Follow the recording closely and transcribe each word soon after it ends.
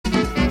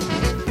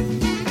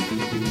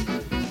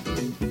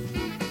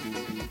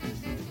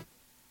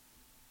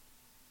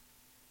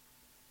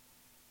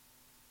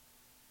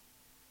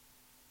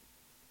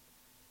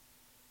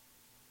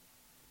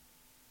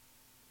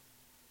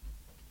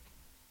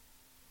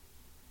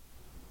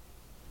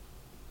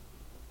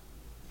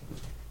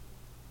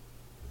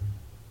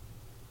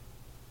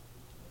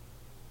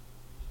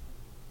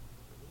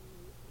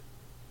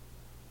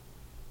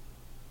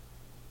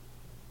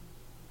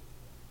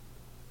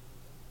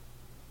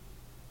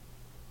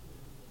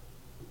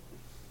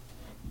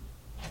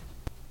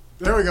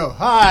There we go.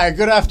 Hi,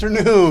 good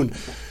afternoon,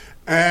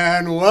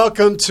 and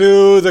welcome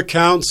to the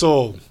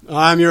Council.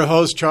 I'm your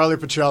host, Charlie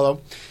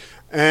Pacello,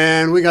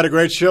 and we got a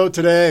great show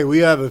today. We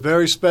have a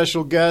very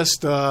special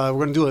guest. We're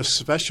going to do a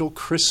special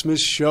Christmas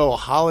show, a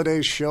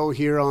holiday show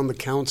here on the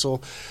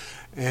Council.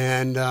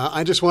 And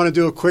I just want to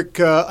do a quick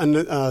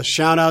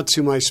shout-out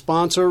to my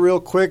sponsor real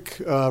quick,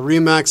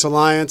 RE/MAX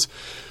Alliance.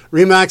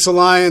 RE/MAX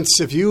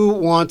Alliance, if you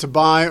want to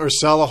buy or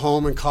sell a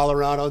home in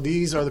Colorado,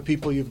 these are the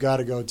people you've got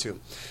to go to.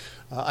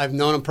 I've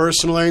known them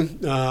personally.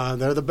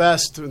 They're the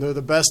best. They're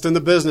the best in the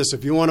business.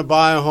 If you want to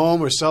buy a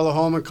home or sell a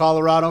home in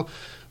Colorado,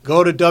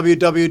 go to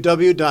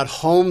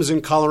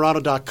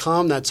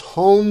www.homesincolorado.com. That's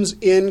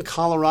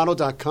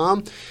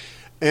homesincolorado.com.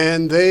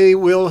 And they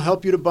will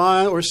help you to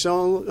buy or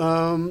sell.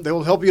 They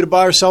will help you to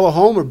buy or sell a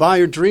home or buy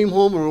your dream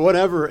home or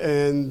whatever.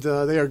 And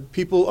they are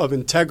people of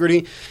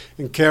integrity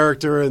and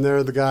character, and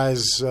they're the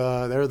guys.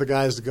 They're the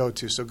guys to go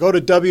to. So go to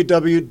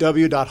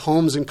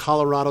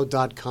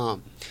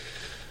www.homesincolorado.com.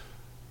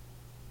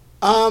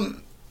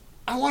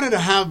 I wanted to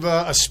have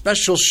a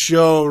special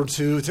show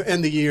to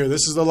end the year.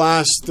 This is the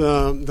last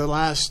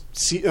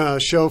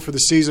show for the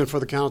season for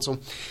the Council.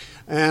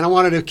 And I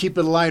wanted to keep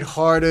it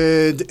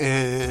lighthearted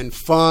and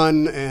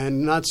fun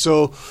and not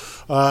so,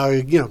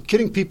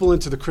 getting people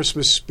into the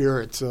Christmas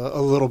spirit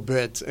a little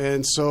bit.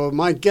 And so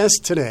my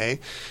guest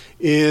today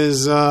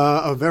is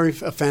a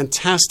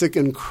fantastic,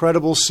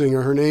 incredible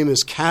singer. Her name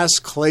is Cass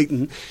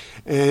Clayton,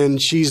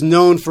 and she's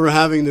known for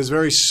having this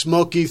very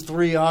smoky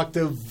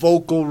 3-octave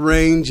vocal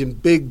range and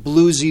big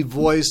bluesy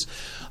voice.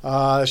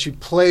 She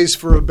plays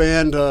for a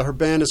band. Her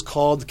band is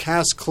called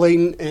Cass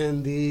Clayton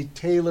and the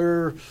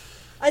Taylor...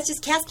 It's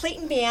just Cass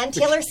Clayton Band.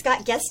 Taylor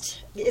Scott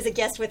is a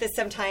guest with us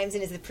sometimes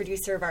and is the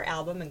producer of our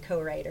album and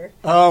co-writer.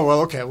 Oh,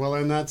 well, okay. Well,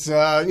 and that's,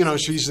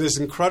 she's this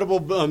incredible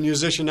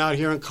musician out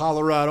here in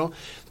Colorado,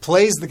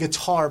 plays the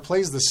guitar,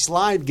 plays the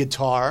slide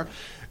guitar,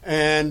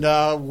 and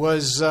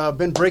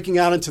been breaking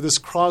out into this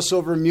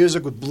crossover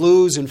music with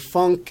blues and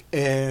funk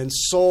and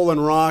soul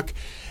and rock.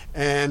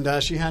 And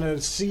she had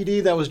a CD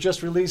that was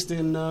just released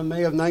in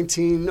May of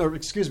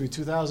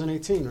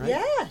 2018,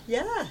 right?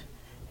 Yeah.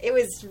 It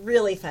was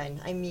really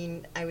fun. I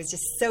mean, I was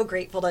just so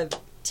grateful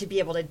to be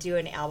able to do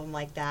an album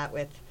like that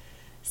with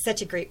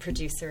such a great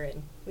producer,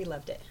 and we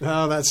loved it.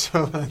 Oh, that's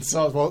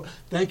awesome. Well,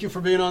 thank you for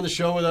being on the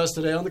show with us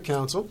today on the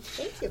Council.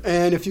 Thank you.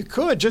 And if you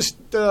could, just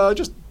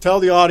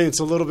tell the audience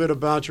a little bit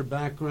about your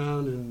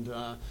background and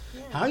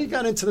how you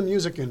got into the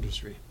music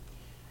industry.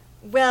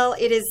 Well,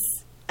 it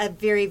is a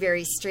very,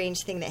 very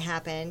strange thing that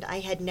happened. I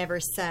had never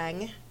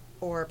sung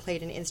or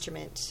played an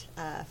instrument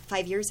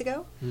 5 years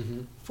ago,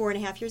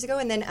 4.5 years ago.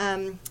 And then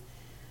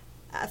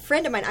a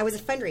friend of mine, I was a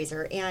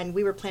fundraiser, and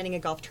we were planning a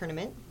golf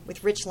tournament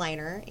with Rich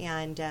Liner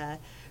and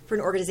for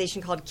an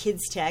organization called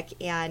Kids Tech.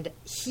 And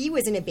he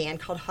was in a band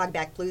called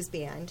Hogback Blues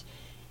Band.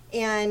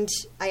 And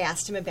I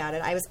asked him about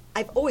it.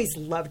 I've always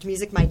loved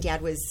music. My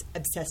dad was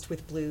obsessed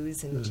with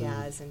blues and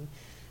jazz, and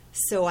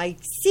so I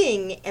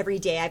sing every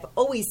day. I've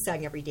always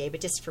sung every day,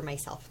 but just for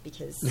myself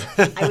because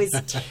I was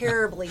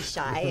terribly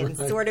shy and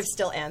sort of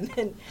still am.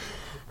 And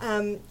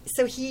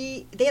so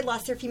they had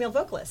lost their female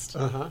vocalist.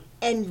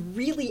 And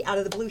really out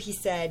of the blue, he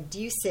said,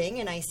 "Do you sing?"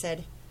 And I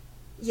said,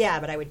 "Yeah,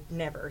 but I would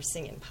never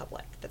sing in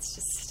public. That's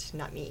just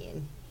not me."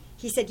 And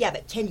he said, "Yeah,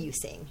 but can you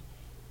sing?"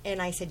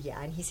 And I said,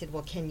 "Yeah." And he said,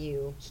 "Well, can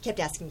you?" He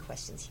kept asking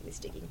questions. He was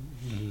digging.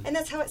 And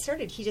that's how it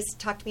started. He just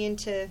talked me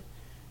into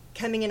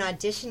coming and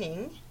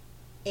auditioning.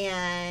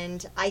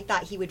 And I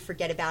thought he would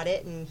forget about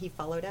it, and he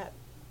followed up.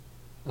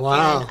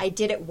 Wow. And I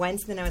did it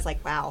once, and then I was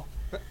like, wow,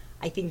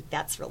 I think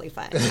that's really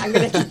fun. I'm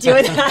going to keep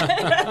doing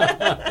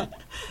that.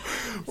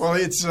 Well,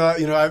 it's, I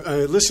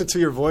listened to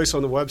your voice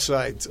on the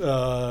website.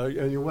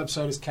 And your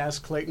website is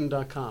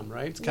CassClayton.com,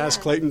 right? It's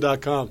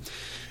CassClayton.com.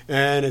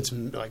 And it's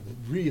like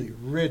really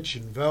rich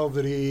and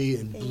velvety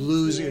and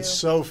bluesy. It's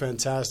so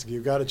fantastic.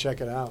 You've got to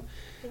check it out.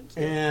 Thank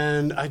you.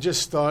 And I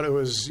just thought it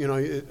was,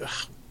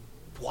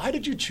 why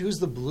did you choose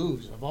the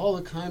blues of all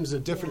the kinds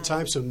of different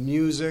types of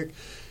music?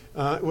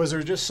 Was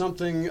there just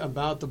something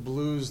about the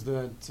blues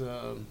that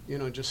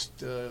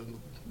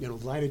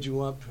lighted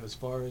you up as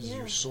far as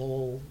your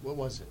soul? What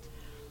was it?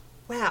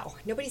 Wow,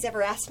 nobody's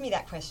ever asked me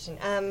that question.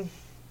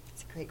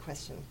 It's a great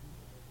question.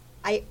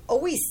 I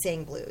always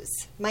sang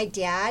blues. My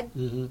dad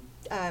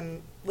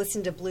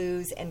listened to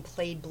blues and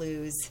played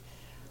blues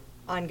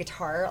on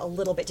guitar a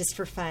little bit just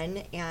for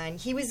fun, and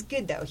he was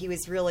good though.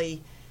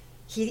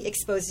 He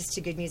exposed us to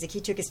good music. He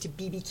took us to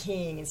B.B.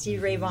 King and Stevie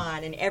Ray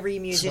Vaughan and every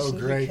musician so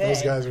great. he could.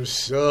 Those guys are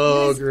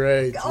so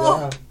great.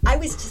 Oh, yeah. I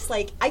was just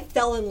I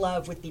fell in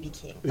love with B.B.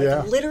 King.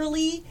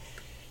 Literally,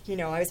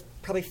 I was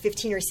probably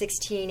 15 or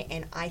 16,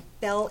 and I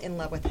fell in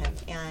love with him.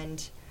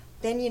 And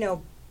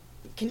then,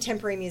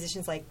 contemporary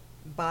musicians like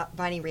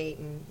Bonnie Raitt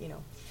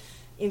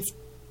and,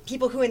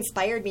 people who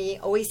inspired me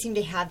always seem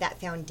to have that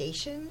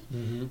foundation.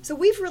 So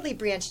we've really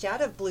branched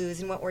out of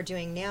blues in what we're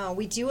doing now.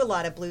 We do a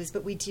lot of blues,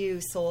 but we do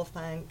soul,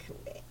 funk.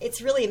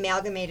 It's really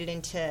amalgamated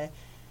into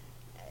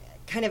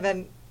kind of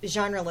a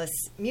genre-less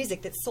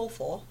music that's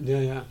soulful.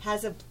 Yeah.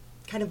 Has a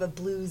kind of a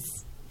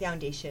blues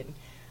foundation.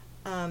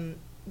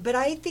 But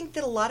I think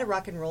that a lot of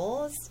rock and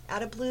roll is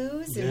out of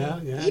blues,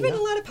 and even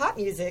a lot of pop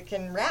music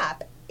and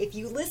rap. If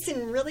you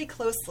listen really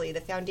closely, the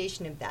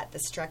foundation of that, the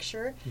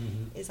structure,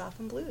 is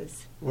often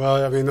blues.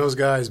 Well, I mean, those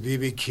guys,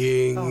 B.B.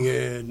 King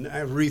and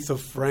Aretha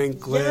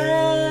Franklin.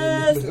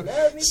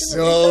 Yes,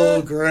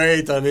 so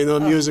great. I mean, the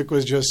music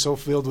was just so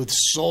filled with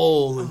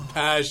soul and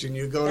passion.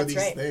 You go to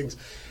these things.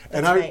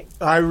 And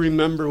I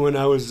remember when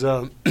I was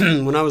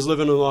when I was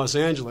living in Los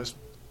Angeles,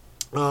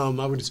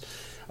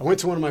 I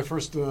went to one of my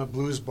first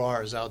blues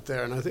bars out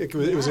there, and I think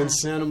it was in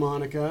Santa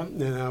Monica.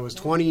 And I was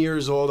 20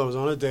 years old. I was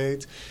on a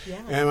date,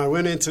 and I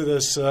went into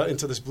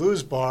this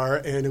blues bar,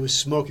 and it was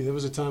smoky. There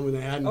was a time when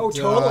they hadn't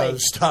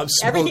stopped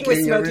smoking. Everything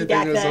was smoky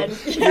back then.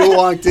 You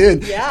walked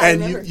in,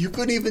 and you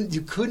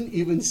couldn't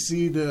even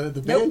see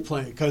the band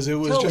playing because it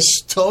was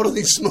just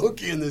totally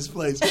smoky in this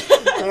place.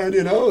 And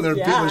there were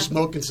people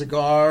smoking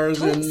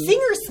cigars and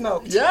singers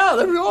smoked. Yeah,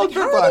 they were all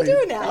how are they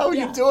doing that? How are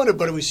you doing it?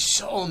 But it was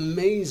so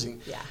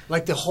amazing. Yeah.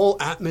 Like the whole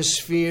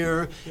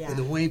atmosphere and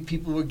the way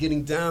people were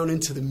getting down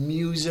into the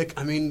music.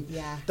 I mean,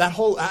 that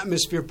whole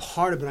atmosphere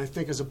part of it, I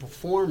think, as a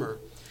performer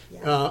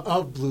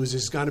of blues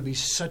has got to be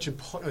such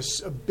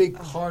a big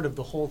part of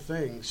the whole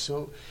thing.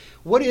 So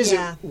what is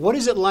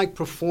it like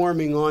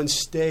performing on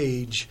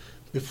stage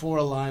before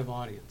a live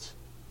audience?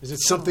 Is it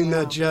something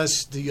that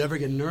do you ever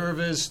get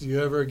nervous? Do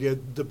you ever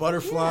get the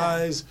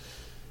butterflies?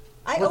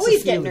 I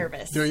always get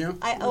nervous. Do you?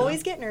 I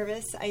always get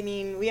nervous. I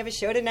mean, we have a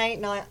show tonight,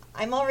 and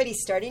I'm already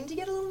starting to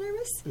get a little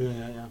nervous.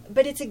 Yeah.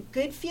 But it's a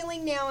good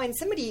feeling now, and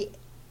somebody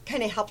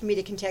kind of helped me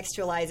to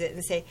contextualize it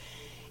and say,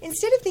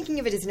 instead of thinking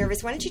of it as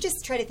nervous, why don't you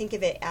just try to think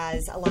of it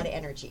as a lot of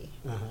energy?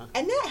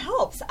 And that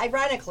helps,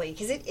 ironically,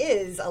 because it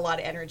is a lot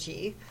of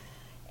energy.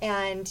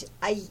 And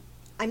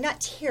I'm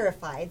not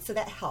terrified, so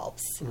that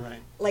helps. Right.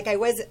 Like I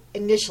was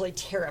initially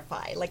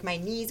terrified. Like my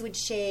knees would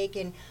shake,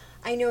 and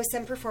I know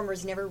some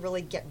performers never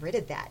really get rid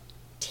of that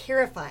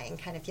terrifying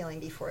kind of feeling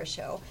before a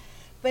show.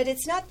 But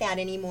it's not that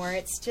anymore.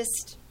 It's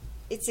just,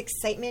 it's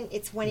excitement.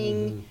 It's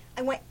wanting,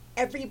 I want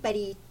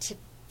everybody to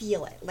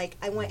feel it. Like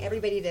I want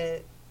everybody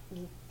to,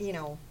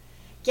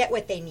 get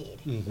what they need.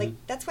 Like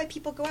that's why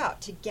people go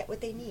out, to get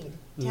what they need,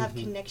 to have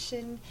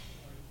connection.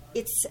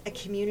 It's a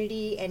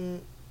community,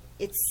 and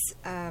it's,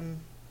 I've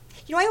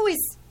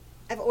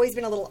always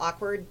been a little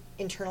awkward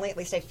internally. At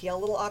least I feel a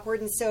little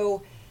awkward, and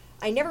so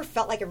I never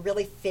felt like I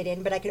really fit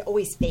in, but I could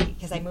always fake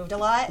because I moved a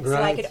lot. Right.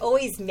 So I could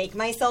always make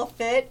myself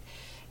fit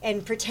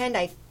and pretend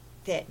I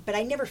fit, but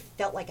I never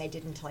felt like I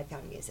did until I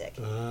found music.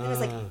 And I was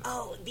like,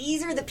 oh,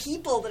 these are the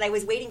people that I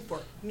was waiting for.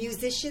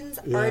 Musicians,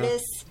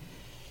 artists.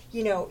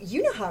 You know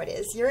how it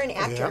is. You're an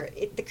actor.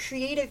 The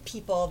creative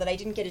people that I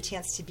didn't get a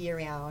chance to be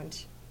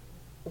around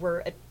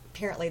were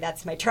apparently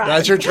that's my tribe.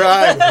 That's your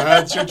tribe.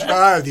 That's your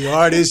tribe. The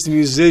artists, the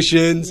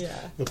musicians,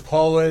 the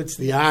poets,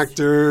 the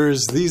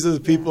actors. These are the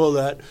people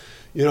that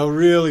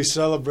really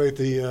celebrate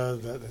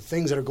the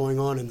things that are going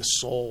on in the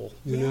soul.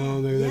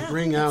 They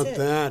bring out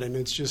that, and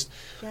it's just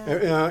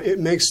it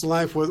makes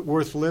life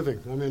worth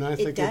living. I mean, I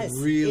think it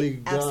really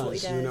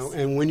does.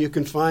 And when you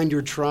can find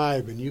your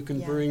tribe and you can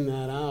bring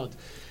that out.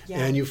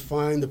 And you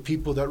find the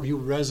people that you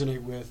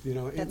resonate with,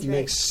 it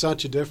makes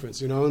such a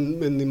difference.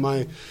 In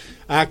my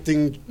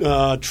acting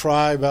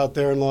tribe out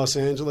there in Los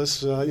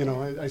Angeles,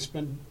 I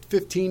spent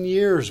 15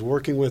 years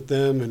working with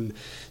them and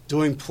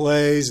doing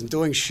plays and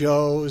doing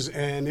shows,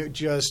 and it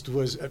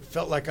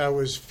felt like I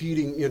was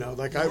feeding,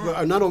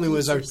 I not only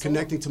was I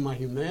connecting to my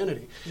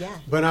humanity,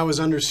 but I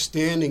was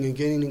understanding and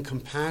gaining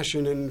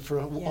compassion and for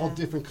all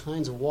different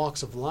kinds of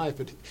walks of life.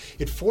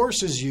 It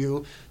forces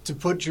you to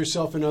put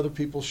yourself in other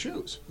people's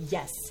shoes.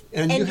 Yes.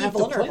 And you have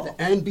to play that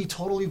and be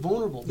totally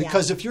vulnerable.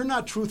 Because if you're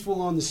not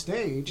truthful on the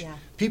stage,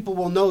 people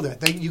will know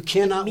that. You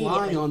cannot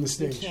lie on the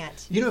stage. You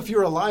can't. If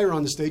you're a liar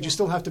on the stage, you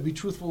still have to be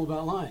truthful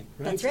about lying.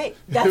 Right? That's right.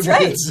 That's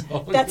right.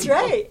 That's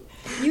right.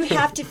 You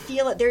have to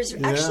feel it. There's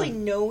actually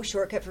no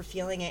shortcut for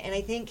feeling it. And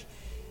I think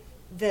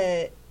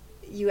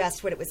you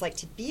asked what it was like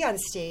to be on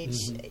stage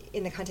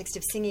in the context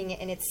of singing,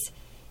 and it's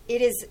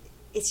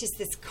just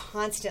this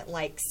constant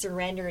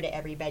surrender to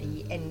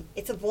everybody, and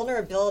it's a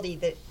vulnerability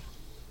that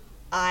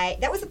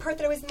was the part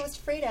that I was most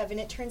afraid of. And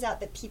it turns out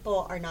that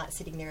people are not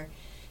sitting there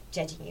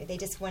judging you. They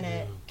just want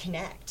to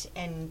connect,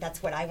 and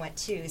that's what I want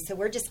too. So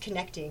we're just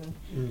connecting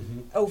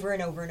over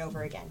and over and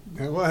over again.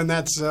 Well, and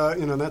that's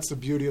that's the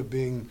beauty of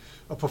being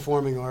a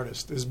performing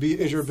artist is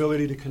your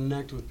ability to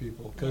connect with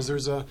people, because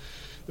there's a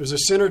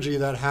synergy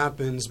that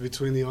happens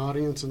between the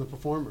audience and the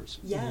performers.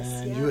 Yes,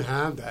 and you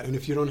have that. And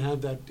if you don't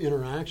have that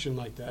interaction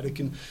like that, it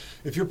can.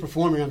 If you're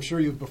performing, I'm sure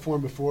you've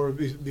performed before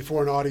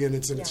an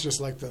audience, and it's just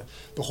like the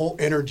whole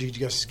energy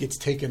just gets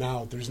taken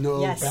out. There's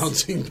no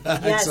bouncing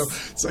back. Yes. So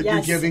it's like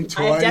you're giving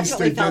twice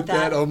to get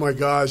that. Oh my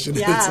gosh! And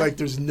it's like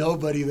there's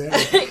nobody there.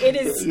 It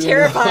is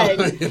terrifying.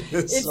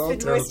 It's so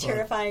the most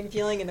terrifying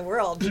feeling in the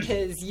world,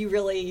 because you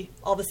really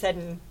all of a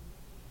sudden.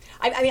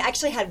 I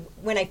actually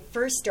when I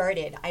first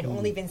started, I'd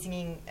only been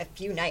singing a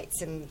few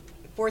nights, and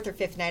fourth or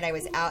fifth night I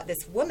was out,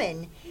 this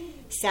woman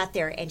sat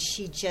there and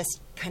she just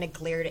kind of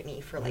glared at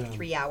me for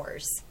 3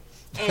 hours.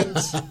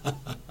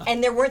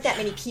 and there weren't that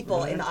many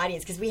people in the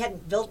audience because we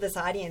hadn't built this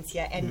audience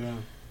yet.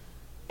 And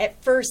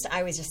at first,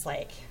 I was just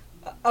like,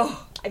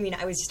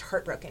 I was just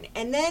heartbroken.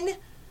 And then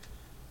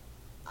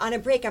on a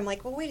break, I'm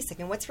like, well, wait a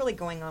second, what's really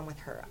going on with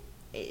her?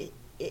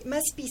 It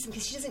must be something,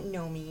 because she doesn't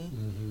know me,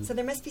 so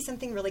there must be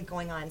something really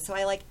going on. So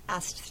I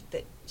asked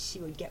that she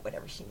would get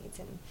whatever she needs,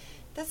 and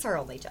that's our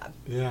only job.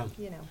 Yeah,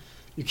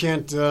 you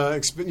can't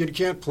you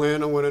can't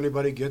plan on what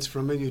anybody gets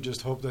from it. You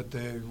just hope that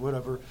they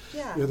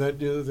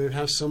they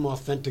have some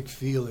authentic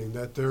feeling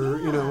that they're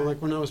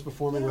like when I was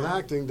performing with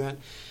acting, that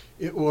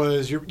it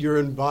was you're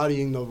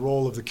embodying the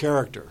role of the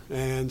character,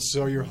 and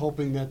so you're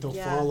hoping that they'll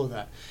follow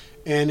that.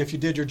 And if you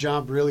did your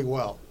job really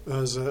well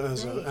as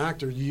an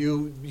actor,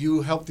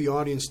 you help the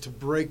audience to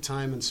break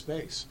time and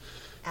space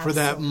for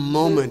that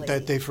moment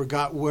that they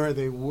forgot where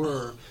they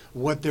were,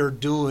 what they're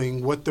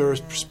doing, what their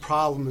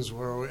problems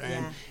were,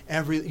 and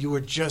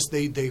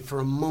they for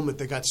a moment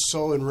they got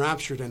so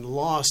enraptured and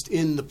lost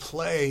in the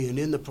play and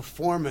in the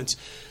performance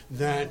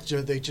that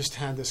they just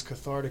had this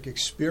cathartic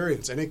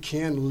experience, and it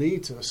can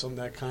lead to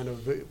that kind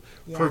of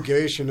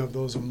purgation of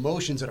those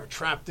emotions that are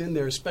trapped in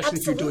there, especially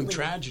if you're doing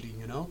tragedy,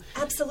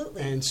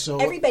 Absolutely. And so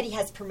everybody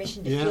has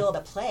permission to feel at a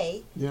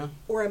play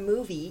or a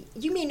movie.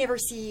 You may never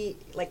see,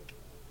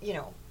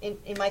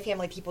 in my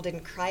family, people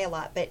didn't cry a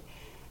lot, but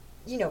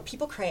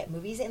people cry at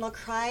movies, and they'll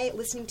cry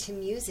listening to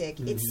music.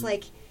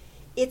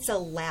 It's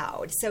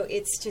allowed, so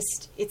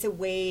it's a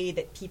way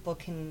that people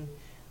can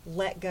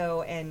let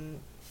go and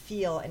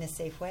feel in a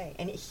safe way,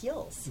 and it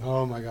heals.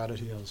 Oh my God, it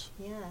heals.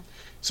 Yeah.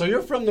 So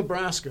you're from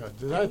Nebraska.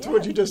 That's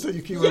what you just said.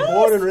 You were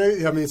born and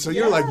raised.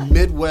 You're like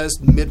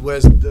Midwest.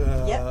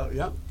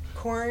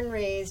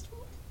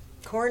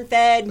 Corn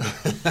fed,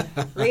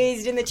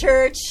 raised in the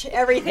church,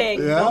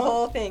 everything, the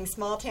whole thing,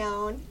 small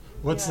town.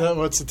 What's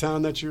the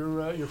town that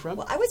you're from?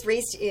 Well, I was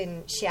raised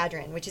in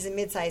Chadron, which is a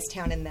mid-sized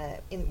town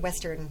in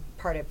western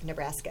part of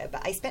Nebraska.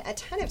 But I spent a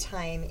ton of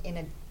time in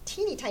a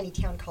teeny tiny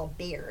town called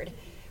Bayard,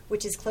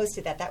 which is close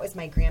to that. That was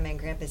my grandma and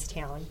grandpa's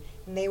town,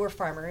 and they were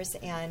farmers.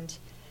 And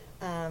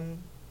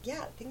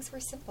things were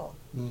simple.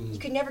 You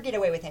could never get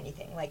away with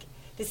anything.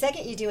 The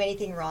second you do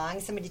anything wrong,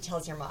 somebody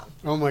tells your mom.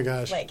 Oh my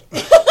gosh!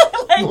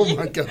 Oh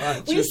my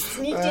God! We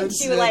sneaked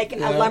into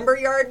a lumber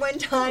yard one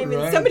time,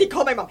 and somebody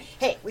called my mom.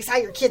 Hey, we saw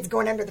your kids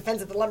going under the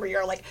fence at the lumber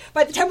yard.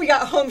 By the time we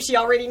got home, she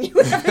already knew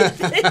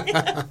everything.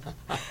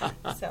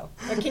 So,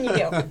 what can you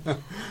do?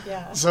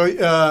 Yeah. So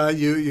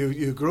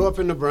you grew up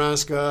in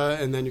Nebraska,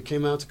 and then you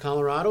came out to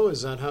Colorado.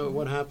 Is that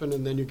what happened?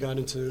 And then you got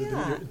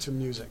into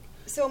music.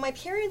 So my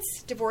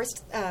parents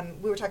divorced.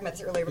 We were talking about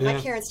this earlier, but my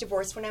parents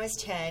divorced when I was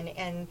 10,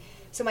 and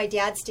so my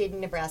dad stayed in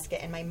Nebraska,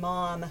 and my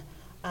mom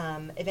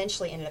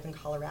eventually ended up in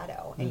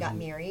Colorado and got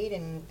married,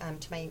 and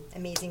to my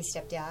amazing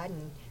stepdad,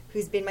 and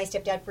who's been my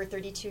stepdad for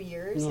 32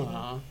 years.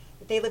 And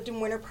they lived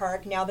in Winter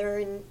Park. Now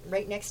they're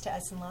right next to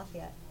us in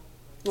Lafayette.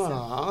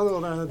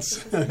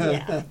 That's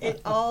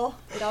it all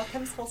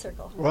comes full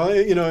circle. Well,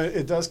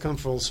 it does come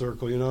full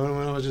circle. When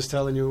I was just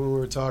telling you when we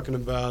were talking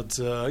about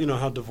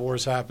how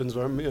divorce happens.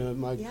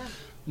 My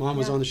mom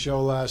was on the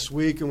show last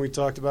week, and we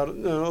talked about a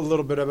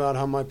little bit about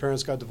how my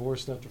parents got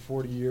divorced after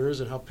 40 years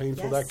and how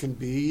painful that can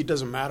be. It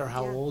doesn't matter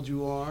how old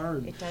you are.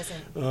 And, it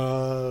doesn't.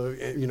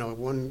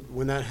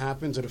 When that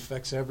happens, it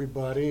affects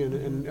everybody,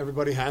 and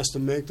everybody has to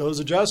make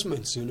those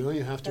adjustments. You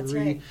have to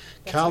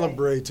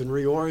recalibrate and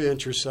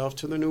reorient yourself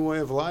to the new way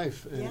of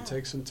life, and it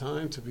takes some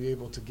time to be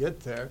able to get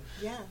there.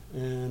 Yeah.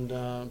 And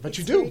but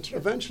you do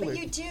eventually.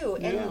 But you do,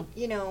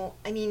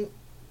 and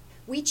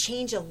we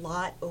change a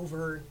lot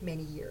over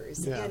many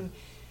years, and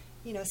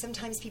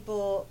sometimes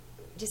people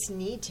just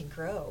need to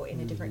grow in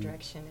a different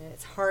direction, and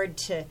it's hard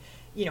to,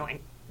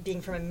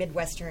 being from a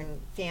Midwestern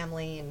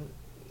family, and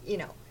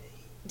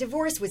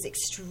divorce was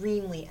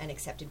extremely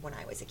unaccepted when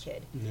I was a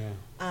kid.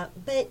 Yeah.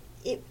 But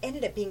it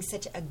ended up being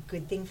such a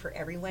good thing for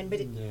everyone.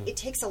 But it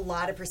takes a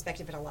lot of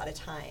perspective and a lot of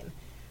time.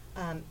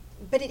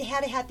 But it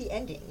had a happy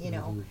ending,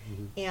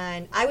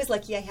 And I was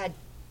lucky I had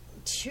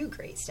two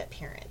great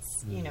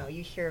step-parents.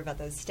 You hear about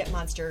those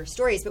step-monster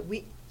stories, but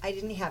I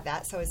didn't have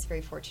that, so I was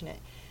very fortunate.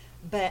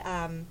 But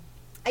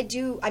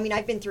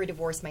I've been through a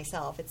divorce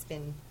myself. It's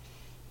been,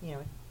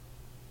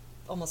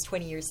 almost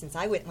 20 years since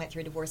I went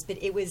through a divorce, but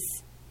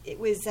it's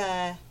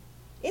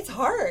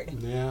hard.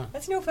 Yeah.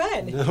 That's no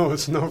fun. No,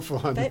 it's no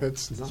fun. But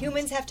it's not.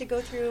 Humans have to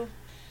go through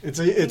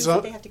they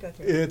have to go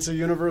through. It's a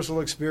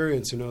universal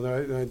experience.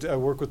 I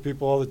work with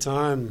people all the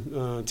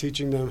time,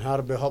 teaching them how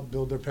to help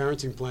build their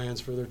parenting plans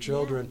for their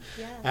children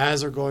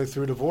as they're going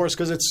through divorce,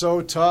 because it's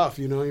so tough.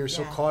 You're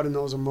so caught in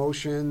those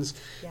emotions,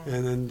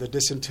 and then the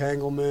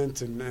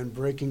disentanglement and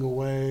breaking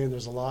away, and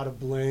there's a lot of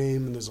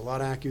blame, and there's a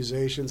lot of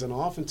accusations, and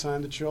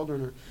oftentimes the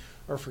children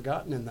are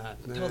forgotten in that,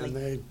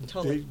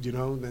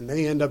 and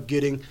they end up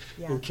getting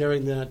and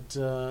carrying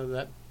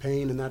that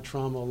pain and that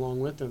trauma along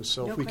with them.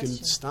 So if we can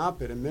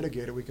stop it and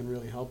mitigate it, we can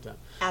really help them.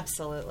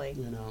 Absolutely.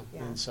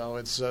 And so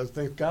it's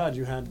thank God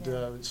you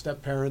had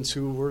step parents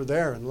who were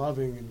there and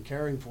loving and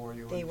caring for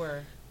you. They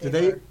were.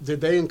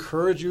 Did they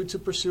encourage you to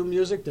pursue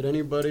music? Did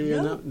anybody?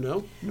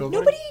 No.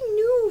 Nobody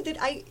knew that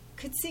I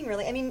could sing.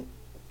 Really,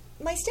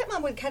 my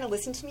stepmom would kind of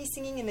listen to me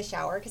singing in the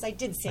shower because I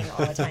did sing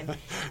all the time,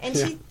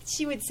 and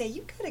she would say,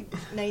 "You've got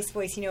a nice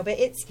voice," but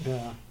it's.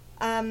 Yeah.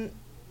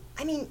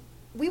 I mean,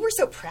 we were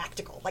so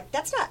practical. Like,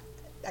 that's not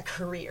a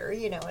career,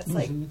 It's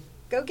like,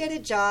 go get a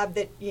job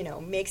that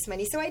makes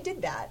money. So I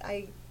did that.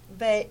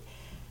 But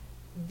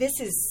this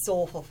is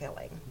soul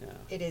fulfilling. Yeah.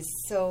 It is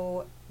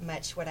so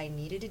much what I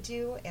needed to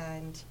do,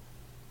 and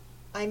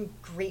I'm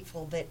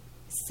grateful that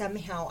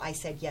somehow I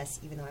said yes,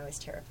 even though I was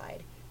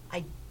terrified.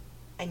 I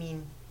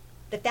mean,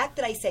 the fact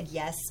that I said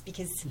yes,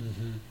 because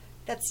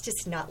that's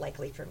just not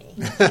likely for me.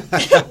 At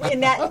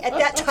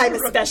that time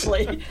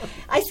especially.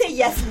 I say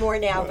yes more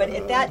now, but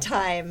at that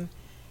time,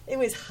 it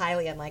was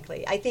highly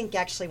unlikely. I think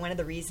actually one of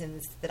the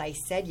reasons that I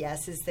said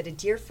yes is that a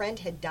dear friend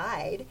had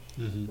died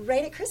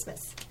right at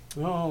Christmas.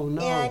 Oh,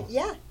 no. And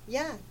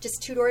yeah,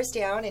 just 2 doors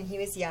down, and he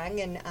was young,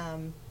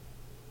 and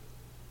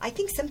I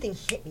think something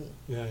hit me.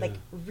 Yeah,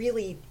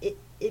 really,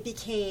 it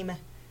became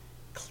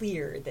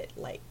clear that,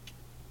 like,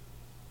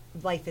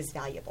 life is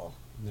valuable.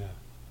 Yeah.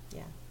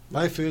 Yeah.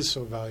 Life is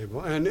so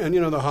valuable. And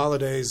the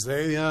holidays,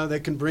 they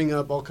can bring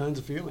up all kinds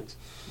of feelings.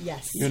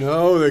 Yes. They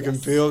can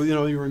feel,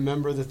 you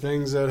remember the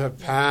things that have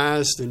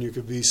passed, and you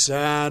could be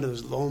sad.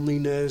 There's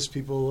loneliness.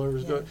 People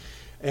are...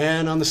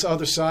 And on the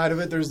other side of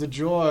it, there's the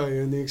joy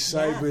and the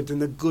excitement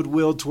and the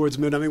goodwill towards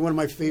men. I mean, one of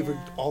my favorite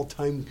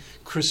all-time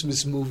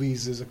Christmas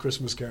movies is A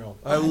Christmas Carol.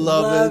 I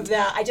love it.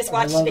 That. I just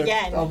watched it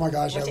again. Oh, my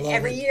gosh, I love it.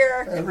 Every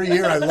year. Every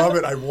year, I love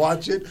it. I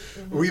watch it.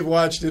 We've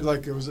watched it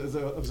like it was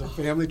a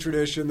family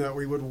tradition that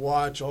we would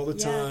watch all the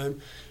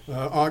time.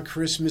 On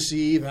Christmas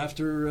Eve,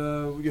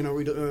 after,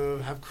 we'd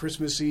have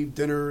Christmas Eve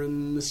dinner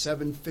and the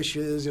 7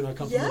 fishes. I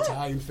come from an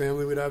Italian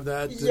family. We'd have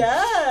that.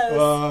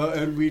 Yes.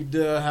 And we'd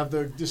have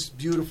this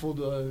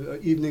beautiful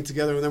evening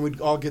together, and then we'd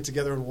all get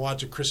together and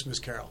watch A Christmas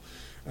Carol.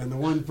 And the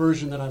one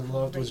version that I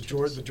loved was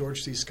the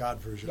George C.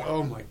 Scott version. Yeah.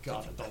 Oh, my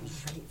God.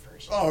 Great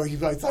version. Oh,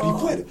 I thought he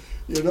played it.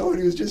 And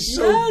he was just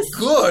so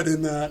good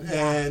in that.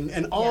 Yeah.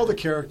 And all the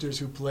characters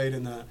who played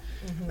in that.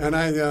 And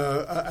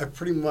I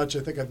pretty much, I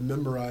think I've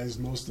memorized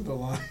most of the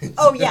lines.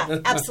 Oh,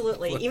 yeah,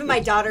 absolutely. Even my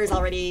daughter's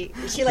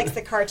she likes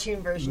the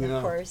cartoon version,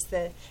 of course,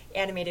 the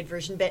animated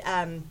version. But,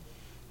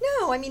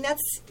 no, I mean,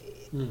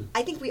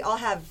 I think we all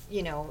have,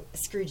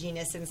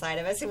 Scrooginess inside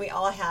of us, and we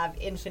all have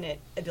infinite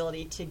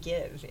ability to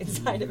give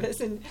inside of us.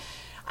 And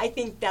I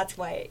think that's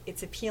why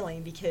it's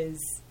appealing, because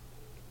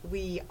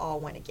we all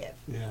want to give.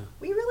 Yeah.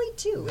 We really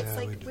do. Yeah, it's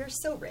like we're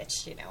so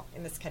rich,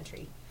 in this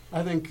country.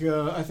 I think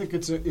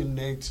it's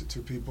innate to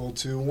people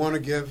to want to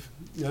give.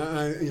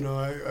 I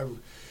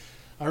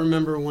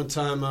remember one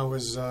time I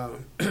was I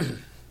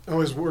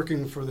was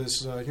working for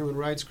this human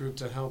rights group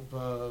to help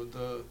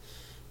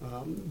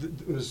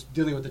it was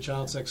dealing with the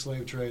child sex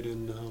slave trade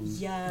in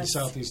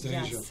Southeast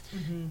Asia.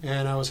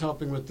 And I was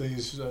helping with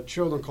these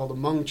children called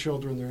Hmong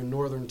children. They're in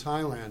northern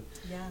Thailand.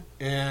 Yeah.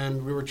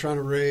 And we were trying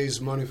to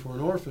raise money for an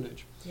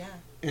orphanage. Yeah.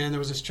 And there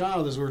was this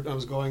child, I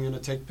was going in to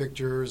take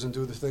pictures and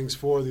do the things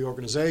for the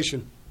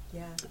organization.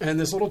 Yeah. And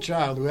this little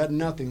child who had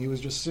nothing, he was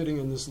just sitting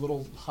in this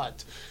little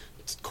hut,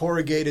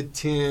 corrugated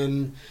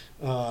tin.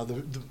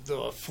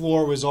 The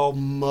floor was all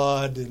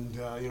mud, and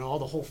all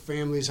the whole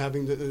family's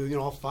having to,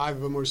 all 5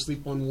 of them were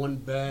asleep on one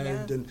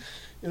bed, and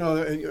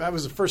that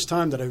was the first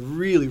time that I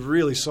really,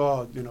 really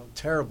saw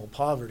terrible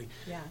poverty.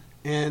 Yeah.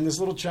 And this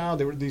little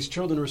child, these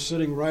children were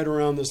sitting right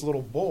around this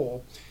little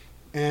bowl,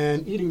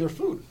 and eating their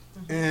food.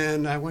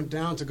 And I went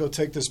down to go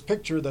take this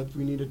picture that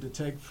we needed to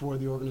take for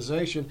the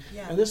organization.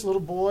 Yeah. And this little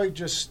boy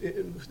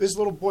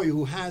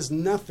who has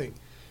nothing,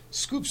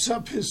 scoops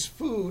up his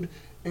food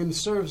and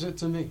serves it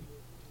to me.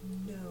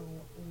 No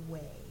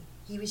way.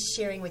 He was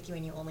sharing with you,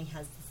 and he only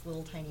has this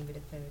little tiny bit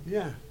of food.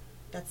 Yeah.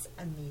 That's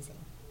amazing.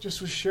 Just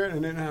was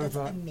sharing, and then I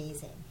thought,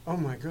 amazing. Oh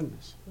my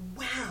goodness.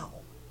 Wow.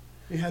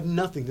 He had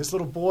nothing. This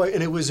little boy,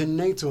 and it was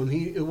innate to him.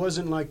 It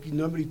wasn't like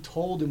nobody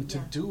told him to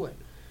do it.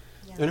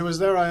 Yeah. And it was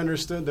there I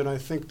understood that I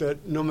think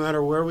that no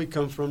matter where we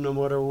come from, no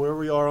matter where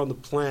we are on the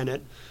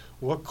planet,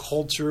 what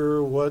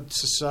culture, what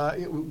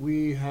society,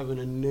 we have an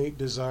innate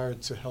desire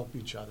to help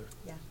each other.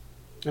 Yeah.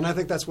 And I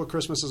think that's what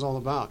Christmas is all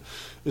about,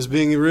 is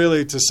being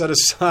really to set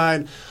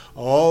aside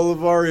all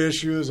of our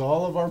issues,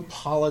 all of our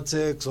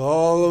politics,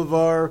 all of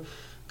our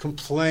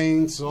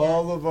complaints,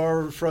 all of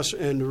our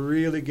frustrations, and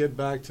really get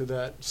back to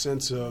that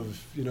sense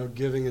of,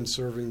 giving and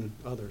serving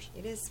others.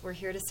 It is. We're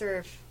here to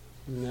serve.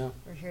 Yeah.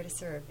 We're here to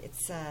serve.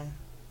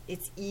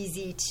 It's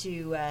easy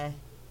to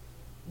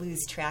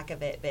lose track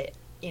of it, but,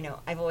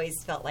 I've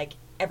always felt like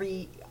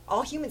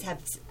all humans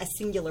have a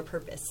singular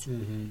purpose.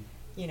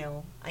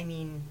 I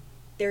mean,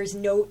 there's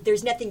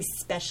nothing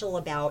special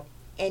about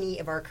any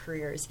of our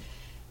careers.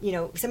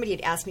 Somebody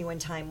had asked me one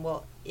time,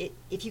 well,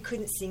 if you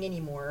couldn't sing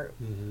anymore,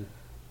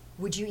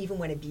 would you even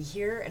want to be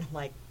here? And I'm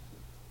like,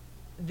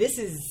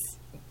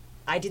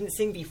 I didn't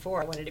sing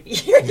before I wanted to be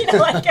here.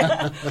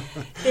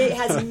 It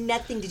has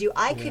nothing to do.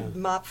 I could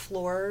mop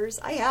floors.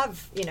 I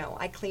have,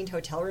 I cleaned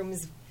hotel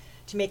rooms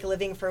to make a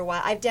living for a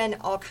while. I've done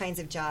all kinds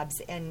of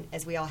jobs, and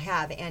as we all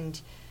have,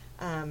 and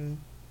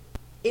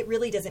it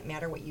really doesn't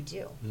matter what you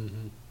do.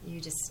 You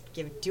just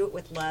do it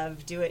with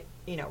love, do it,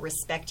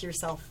 respect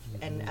yourself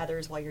and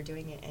others while you're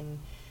doing it. And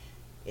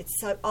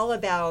it's all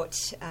about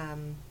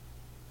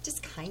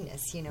just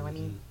kindness, I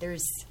mean,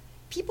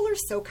 people are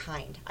so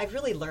kind. I've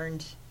really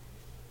learned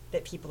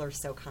that people are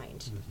so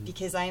kind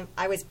because I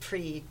was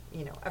pretty,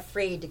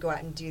 afraid to go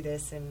out and do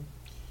this, and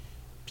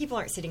people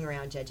aren't sitting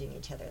around judging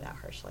each other that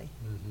harshly.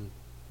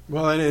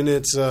 Well, and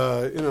it's,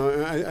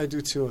 I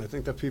do too. I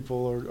think that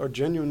people are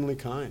genuinely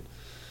kind.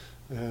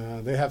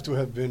 They have to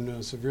have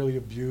been severely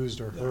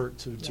abused or hurt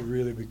to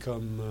really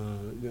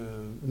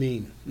become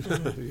mean.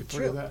 You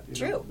True. That,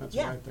 True. That's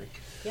what I think.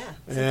 Yeah.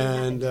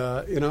 And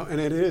and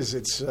it is.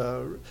 It's.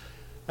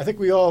 I think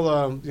we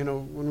all,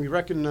 when we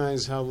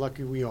recognize how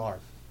lucky we are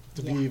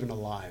to be even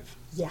alive.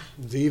 Yeah.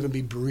 To even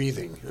be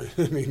breathing.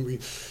 I mean,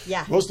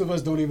 Yeah. most of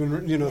us don't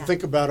even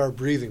think about our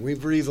breathing. We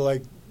breathe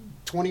like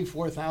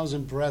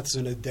 24,000 breaths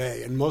in a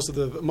day, and most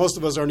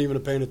of us aren't even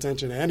paying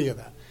attention to any of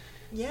that.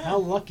 Yeah. How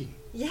lucky.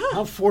 Yeah.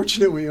 How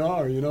fortunate we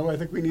are, I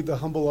think we need to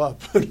humble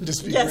up and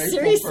just be grateful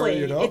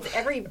seriously. for,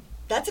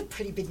 That's a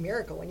pretty big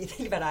miracle when you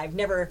think about it. I've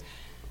never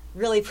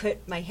really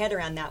put my head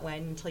around that one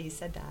until you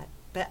said that.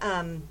 But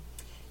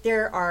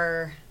there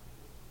are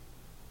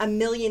a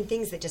million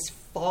things that just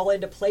fall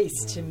into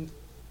place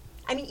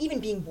even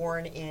being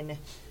born in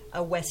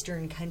a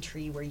Western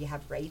country where you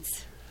have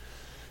rights,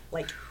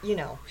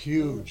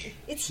 huge.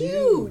 It's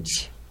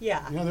huge.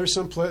 Yeah. There's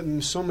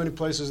so many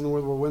places in the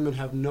world where women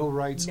have no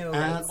rights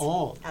at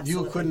all.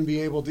 Absolutely. You couldn't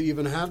be able to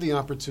even have the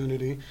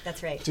opportunity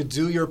That's right. to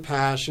do your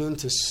passion,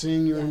 to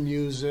sing your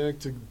music,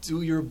 to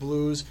do your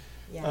blues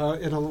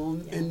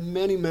in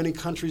many, many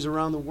countries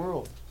around the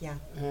world. Yeah.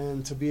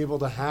 And to be able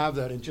to have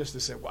that and just to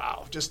say,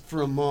 wow, just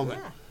for a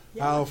moment,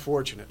 how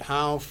fortunate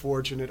are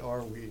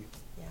we?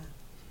 Yeah.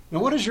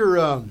 Now, what's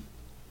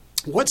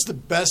the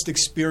best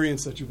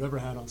experience that you've ever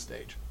had on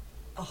stage?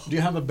 Oh. Do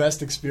you have a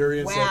best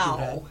experience that you've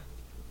had?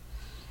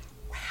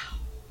 Wow.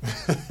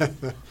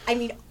 I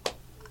mean,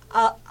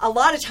 a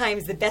lot of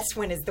times the best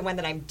one is the one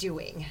that I'm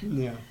doing.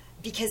 Yeah.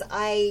 Because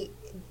I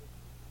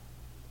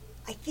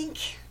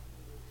think,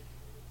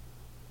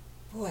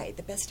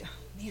 the best,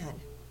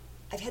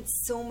 I've had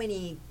so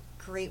many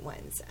great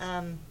ones.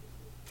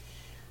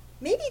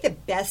 Maybe the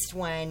best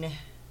one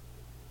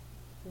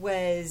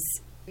was,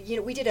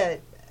 we did a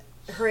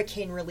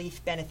hurricane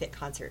relief benefit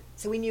concert.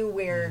 So we knew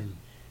where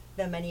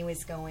the money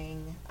was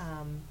going.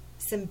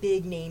 Some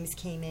big names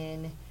came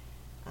in.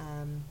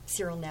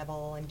 Cyril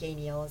Neville and Gay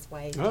Neal, his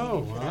wife, came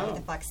in for that at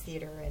the Fox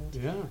Theater,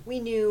 and we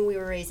knew we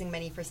were raising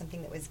money for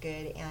something that was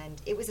good,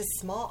 and it was a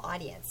small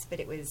audience,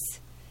 but it was,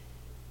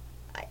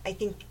 I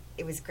think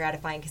it was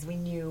gratifying because we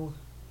knew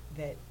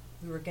that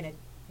we were going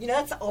to,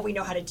 that's all we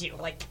know how to do.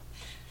 Like,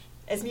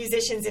 as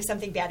musicians, if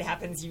something bad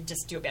happens, you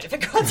just do a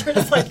benefit concert.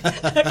 It's like,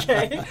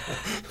 okay,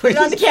 put it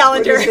on the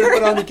calendar. We're just put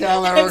it on the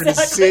calendar. We're going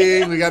to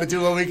Exactly. sing. We got to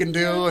do what we can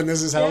do, and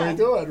this is how we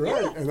do it,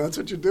 right? Yeah. And that's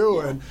what you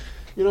do. Yeah. And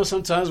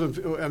sometimes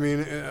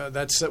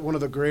that's one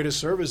of the greatest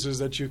services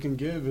that you can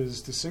give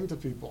is to sing to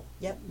people.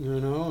 Yep.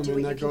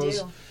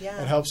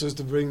 It helps us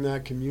to bring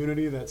that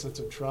community, that sense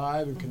of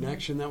tribe and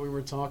connection that we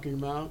were talking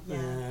about. Yeah.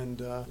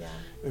 And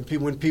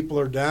when people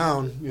are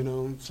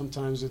down,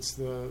 sometimes it's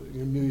the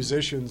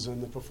musicians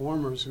and the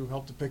performers who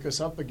help to pick us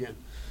up again.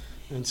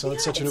 And so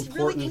it's such an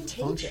important really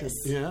function.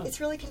 Yeah.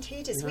 It's really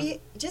contagious. Yeah.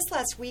 Just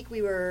last week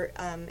we were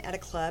at a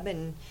club,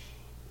 and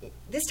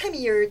this time of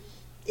year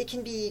it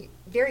can be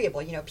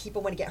variable.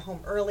 People want to get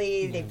home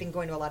early. They've been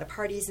going to a lot of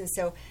parties, and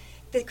so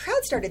the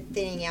crowd started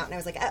thinning out, and I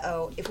was like,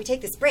 uh-oh, if we take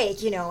this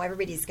break,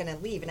 everybody's going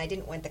to leave, and I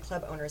didn't want the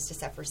club owners to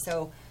suffer.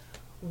 So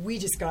we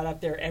just got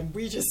up there, and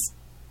we just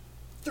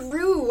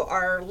threw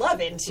our love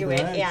into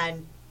it,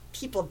 and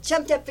people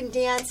jumped up and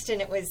danced,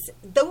 and it was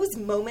those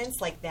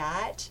moments like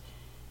that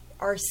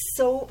are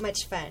so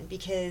much fun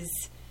because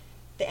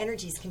the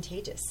energy is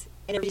contagious,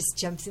 and everybody just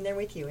jumps in there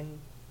with you, and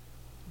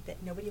that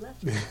nobody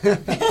left.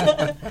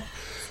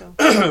 So.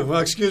 Well,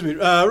 excuse me.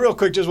 Real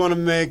quick, just want to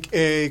make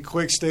a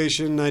quick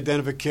station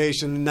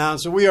identification now.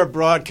 So we are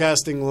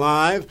broadcasting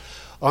live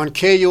on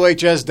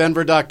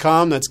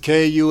KUHSdenver.com. That's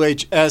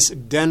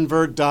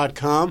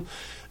KUHSdenver.com.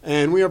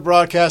 And we are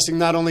broadcasting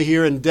not only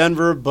here in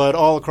Denver, but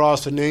all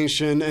across the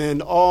nation and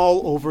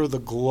all over the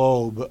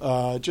globe.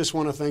 Just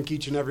want to thank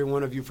each and every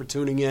one of you for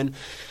tuning in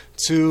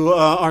to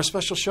our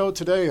special show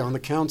today on the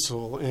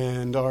Council.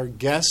 And our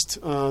guest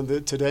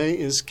today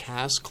is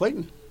Cass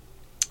Clayton.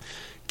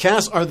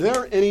 Cass, are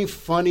there any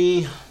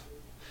funny...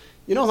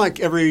 like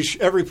every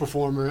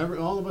performer,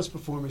 all of us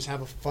performers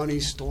have a funny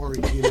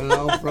story,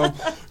 from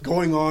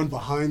going on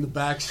behind the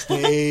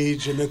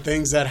backstage and the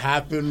things that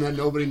happen that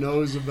nobody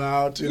knows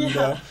about.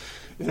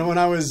 And when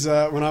I was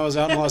out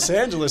in Los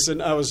Angeles,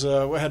 and I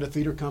had a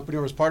theater company,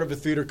 or was part of a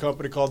theater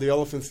company called the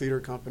Elephant Theater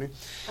Company,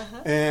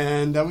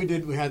 and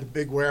we had the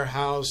big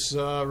warehouse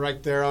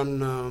right there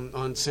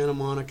on Santa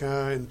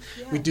Monica, and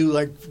we do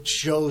like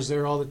shows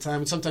there all the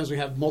time. And sometimes we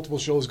have multiple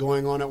shows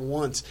going on at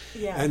once.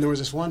 And there was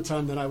this one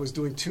time that I was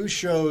doing 2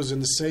 shows in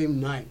the same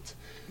night.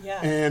 Yeah.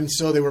 And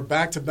so they were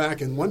back to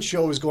back, and one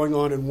show was going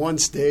on in one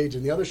stage,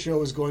 and the other show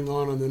was going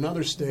on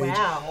another stage.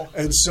 Wow.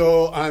 And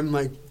so I'm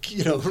like,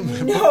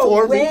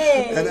 performing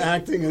way. and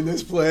acting in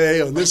this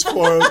play on this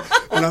forum,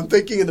 and I'm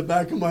thinking in the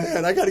back of my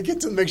head, I got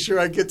to make sure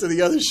I get to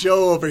the other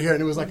show over here.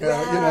 And it was like,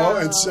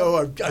 and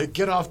so I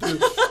get off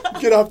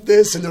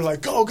this, and they're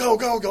like, go,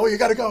 you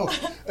got to go.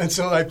 And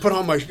so I put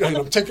on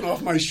I'm taking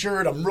off my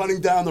shirt, I'm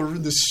running down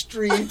the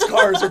street,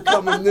 cars are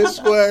coming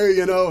this way,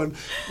 and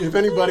if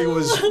anybody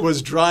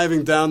was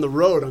driving down the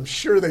road, I'm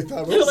sure they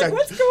thought, what's going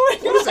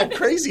on? What is that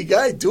crazy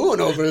guy doing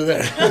over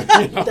there?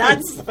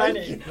 That's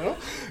funny.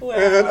 Wow.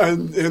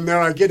 And then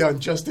I get on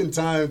just in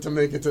time to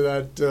make it to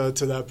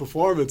that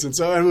performance, and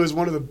so it was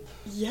one of the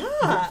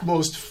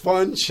most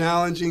fun,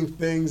 challenging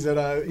things that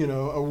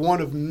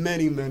one of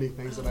many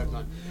things that I've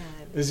done.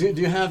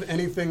 Do you have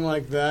anything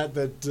like that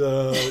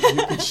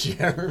you could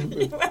share?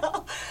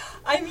 Well,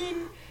 I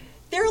mean,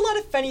 there are a lot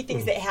of funny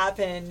things that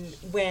happen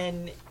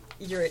when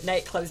you're at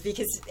nightclubs,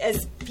 because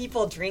as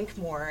people drink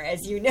more,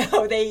 as you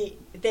know, they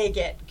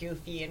get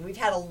goofy, and we've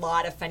had a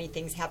lot of funny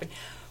things happen.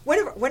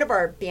 One of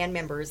our band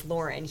members,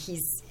 Lauren,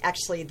 he's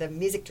actually the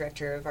music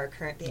director of our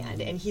current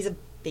band, and he's a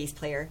bass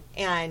player,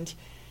 and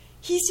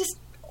he's just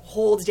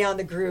holds down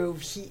the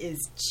groove. He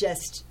is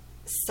just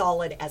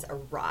solid as a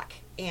rock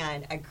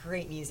and a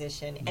great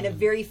musician and a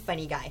very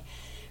funny guy.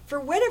 For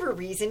whatever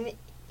reason,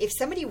 if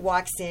somebody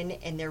walks in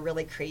and they're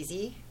really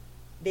crazy,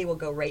 they will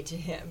go right to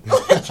him.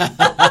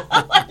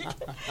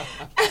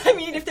 I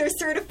mean, if they're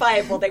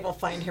certifiable, they will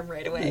find him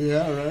right away.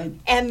 Yeah, right.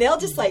 And they'll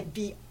just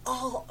be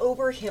all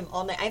over him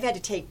all night. I've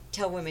had to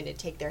tell women to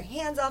take their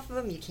hands off of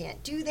him. You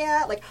can't do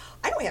that.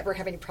 I don't ever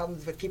have any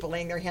problems with people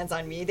laying their hands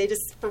on me. They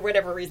just, for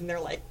whatever reason,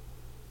 they're like,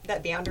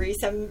 that boundary.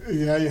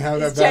 You have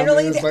that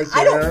generally boundary.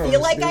 I don't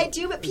feel like I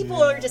do, but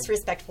people are just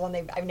respectful,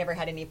 and I've never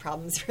had any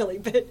problems really.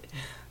 But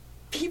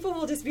people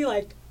will just be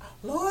like,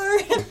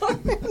 Lord.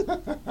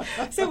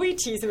 So we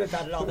tease him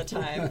about it all the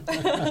time.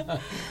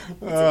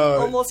 It's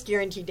almost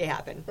guaranteed to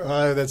happen.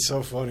 That's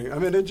so funny. I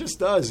mean, it just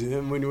does.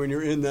 When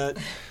you're in that,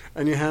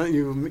 and you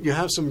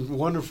have some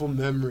wonderful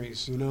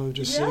memories,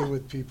 sitting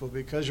with people,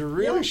 because you're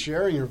really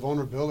sharing your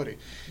vulnerability,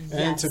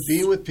 and to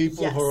be with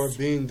people who are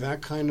being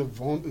that kind of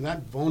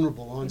that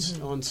vulnerable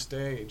on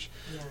stage,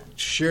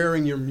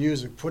 sharing your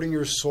music, putting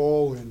your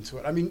soul into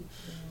it. I mean.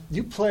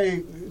 You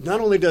play,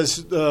 not only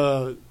does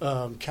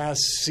Cass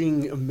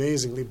sing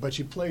amazingly, but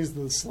she plays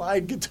the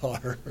slide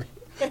guitar.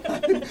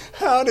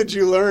 How did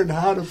you learn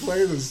how to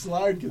play the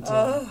slide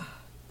guitar?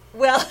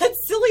 Well,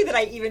 it's silly that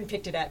I even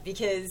picked it up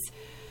because,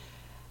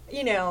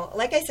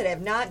 like I said, I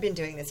have not been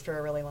doing this for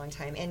a really long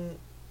time. And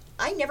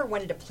I never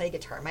wanted to play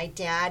guitar. My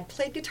dad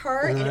played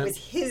guitar, and it was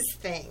his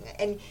thing.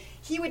 And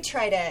he would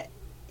try to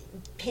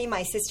pay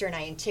my sister and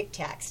I in Tic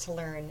Tacs to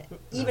learn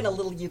even a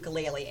little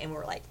ukulele, and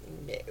we're like,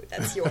 no,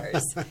 that's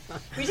yours.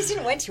 We just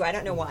didn't want to. I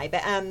don't know why.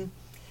 But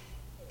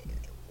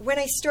when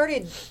I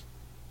started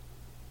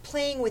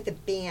playing with the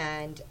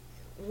band,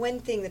 one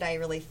thing that I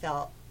really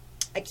felt,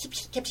 I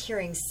kept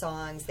hearing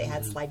songs that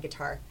had slide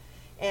guitar,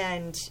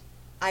 and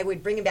I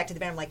would bring them back to the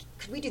band. I'm like,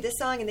 could we do this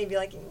song? And they'd be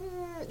like,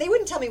 they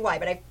wouldn't tell me why,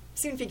 but I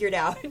soon figured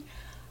out.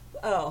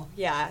 Oh,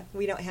 yeah,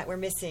 we're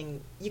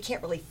missing, you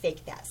can't really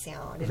fake that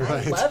sound. And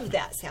I love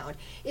that sound.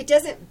 It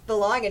doesn't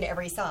belong in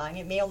every song.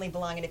 It may only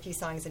belong in a few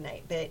songs a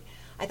night. But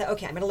I thought,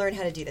 okay, I'm going to learn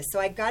how to do this. So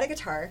I got a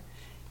guitar,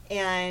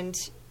 and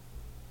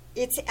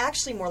it's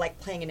actually more like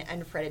playing an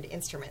unfretted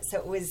instrument. So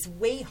it was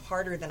way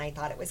harder than I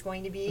thought it was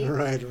going to be.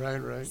 Right.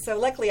 So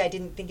luckily I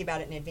didn't think about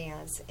it in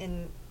advance.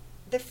 And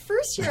the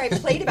first year I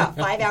played about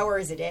 5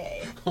 hours a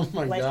day. Oh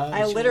my gosh.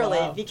 I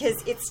literally,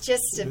 because it's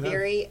just a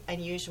very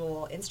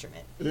unusual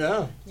instrument.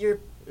 Yeah.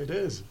 It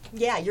is.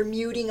 Yeah, you're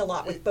muting a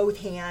lot with both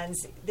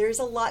hands. There's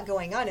a lot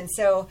going on. And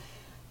so,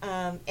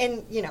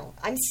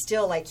 I'm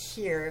still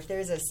here. If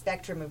there's a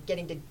spectrum of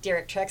getting to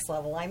Derek Treck's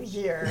level, I'm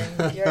here,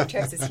 and Derek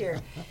Treck's is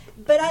here.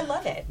 But I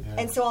love it. Yeah.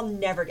 And so I'll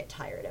never get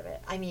tired of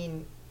it. I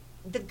mean,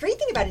 the great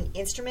thing about an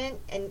instrument,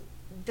 and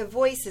the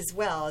voice as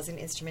well as an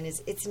instrument,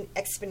 is it's an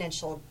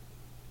exponential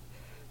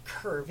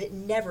curve. It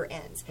never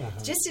ends.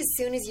 Just as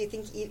soon as you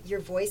think your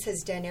voice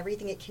has done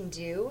everything it can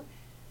do,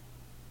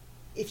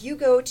 if you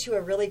go to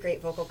a really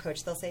great vocal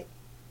coach, they'll say,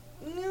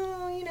 no,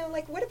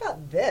 what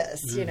about this?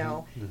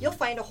 You'll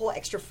find a whole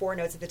extra 4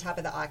 notes at the top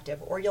of the octave,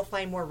 or you'll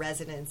find more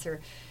resonance, or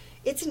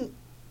it's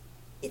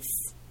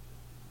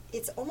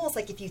almost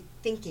like if you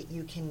think it,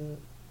 you can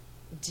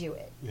do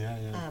it.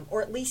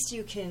 Or at least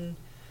you can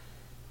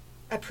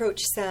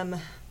approach some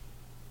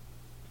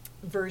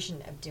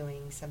version of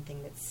doing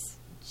something that's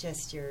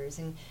just yours.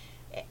 And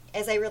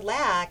as I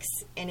relax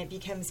and it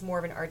becomes more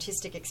of an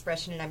artistic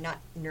expression, and I'm not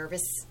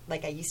nervous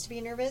like I used to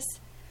be nervous,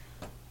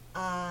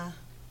 I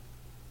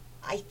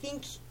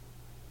think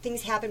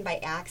things happen by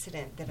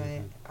accident that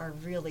are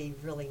really,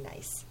 really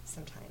nice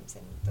sometimes.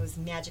 And those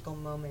magical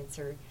moments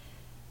are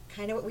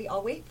kind of what we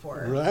all wait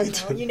for.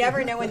 Right. You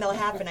never know when they'll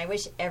happen. I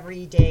wish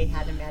every day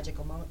had a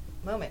magical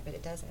moment, but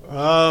it doesn't.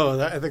 Oh,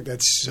 I think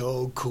that's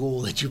so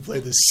cool that you play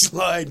the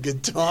slide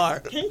guitar.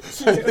 Thank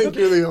I you. think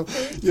you're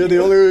the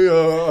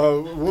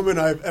only woman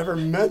I've ever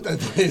met that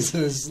plays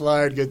the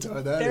slide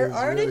guitar. There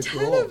aren't really a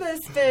ton cool. of us,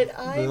 but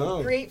I'm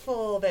No.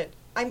 grateful that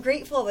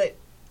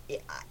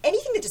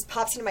anything that just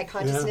pops into my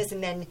consciousness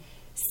and then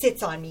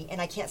sits on me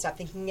and I can't stop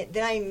thinking it,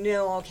 then I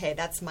know, okay,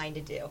 that's mine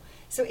to do.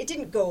 So it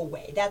didn't go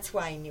away. That's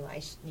why I knew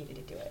I needed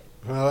to do it.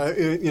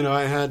 Well,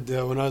 I had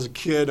when I was a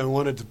kid, I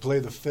wanted to play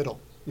the fiddle.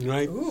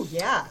 Right? Ooh,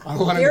 yeah. I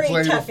wanted Very to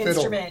play tough the fiddle.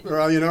 instrument.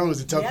 Well, it was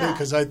a tough thing Yeah.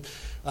 because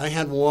I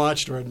had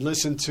watched or had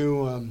listened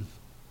to.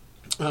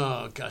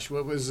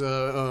 What was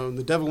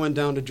The Devil Went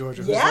Down to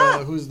Georgia?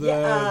 Yeah. Who's the?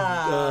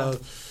 Yeah.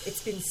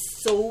 It's been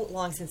so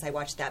long since I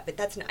watched that, but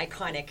that's an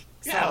iconic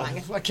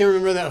song. I can't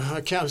remember that. I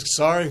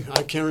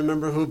can't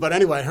remember who. But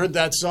anyway, I heard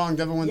that song,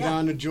 Devil Went Yeah.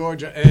 Down to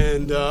Georgia,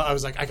 and I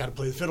was like, I got to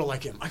play the fiddle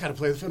like him. I got to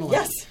play the fiddle like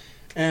Yes. him.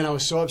 And I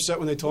was so upset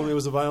when they told me it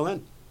was a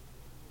violin.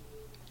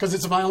 Because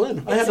it's a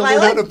violin. I had It's to a learn how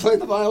violin? to play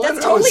the violin.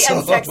 That's I was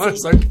totally so- unsexy. I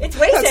was like, It's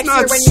way that's sexier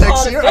not when you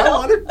call it sexier. I fiddle.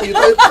 want to play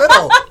the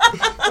fiddle.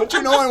 Don't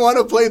you know I want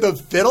to play the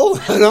fiddle?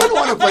 I don't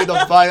want to play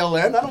the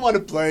violin. I don't want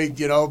to play,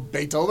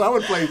 Beethoven. I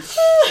want to play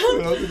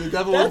The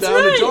Devil Went That's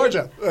Down right. to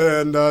Georgia.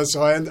 And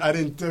so I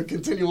didn't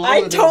continue on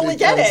I with totally it.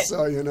 get because, it.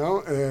 So, and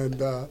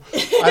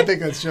I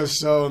think it's just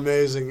so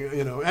amazing.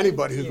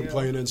 Anybody who Thank can you.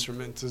 play an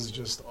instrument is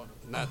just,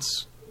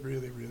 that's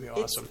really, really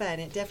awesome. It's fun.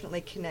 It definitely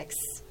connects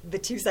the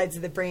two sides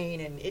of the brain,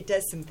 and it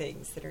does some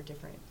things that are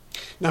different.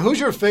 Now, who's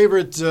your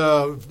favorite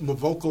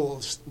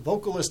vocalist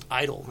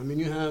idol? I mean,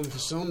 you have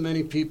so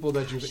many people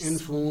that you've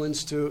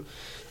influenced.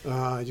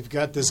 You've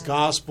got this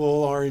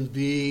gospel,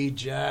 R&B,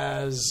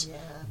 jazz, Yeah.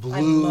 blues. I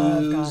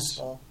love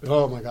gospel.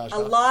 Oh my gosh! A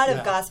lot of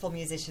yeah. gospel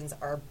musicians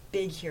are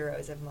big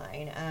heroes of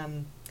mine.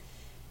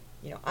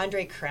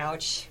 Andre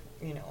Crouch.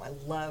 I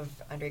love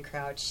Andre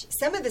Crouch.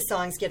 Some of the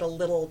songs get a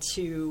little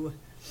too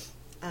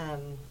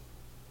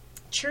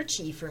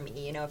churchy for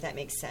me, if that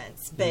makes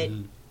sense. But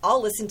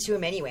I'll listen to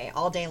him anyway,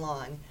 all day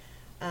long.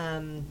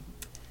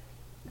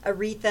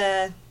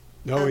 Aretha,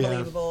 Oh, yeah.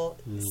 unbelievable.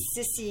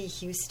 Sissy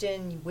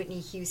Houston, Whitney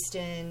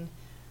Houston.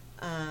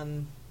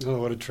 Oh,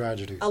 what a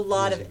tragedy!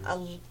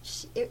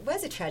 It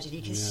was a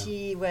tragedy because Yeah.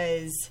 she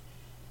was.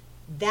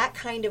 That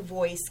kind of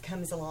voice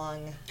comes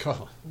along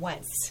Oh,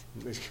 once,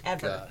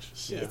 ever.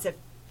 gosh, yeah.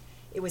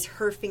 It was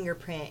her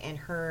fingerprint and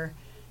her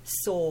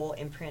soul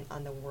imprint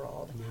on the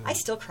world. Yeah. I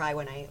still cry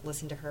when I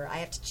listen to her. I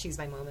have to choose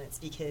my moments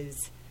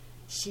because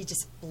she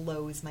just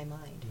blows my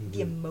mind.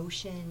 The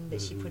emotion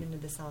that she put into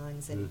the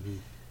songs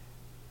and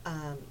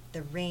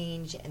the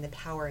range and the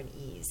power and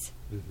ease.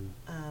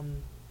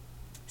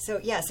 So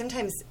yeah,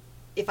 sometimes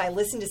if I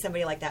listen to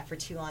somebody like that for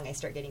too long, I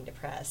start getting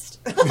depressed.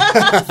 But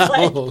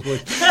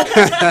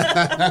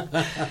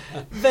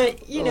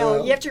you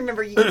have to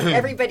remember,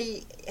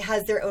 everybody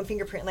has their own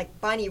fingerprint.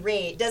 Like Bonnie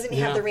Raitt doesn't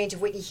have the range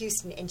of Whitney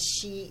Houston, and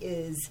she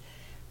is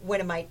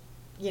one of my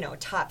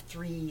top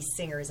 3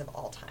 singers of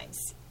all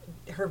times.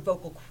 Her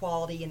vocal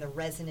quality and the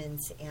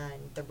resonance and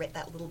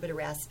that little bit of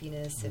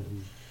raspiness,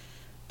 and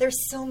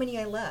there's so many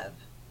I love.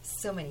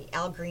 So many.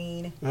 Al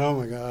Green. Oh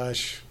my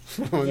gosh!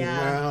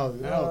 Yeah.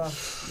 Now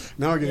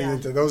we're getting Yeah.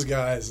 into those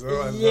guys. Oh,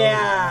 I love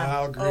Yeah.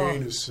 Al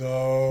Green is so A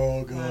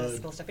lot of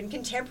good. cool stuff. And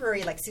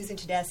contemporary, like Susan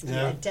Tedeschi,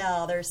 Yeah.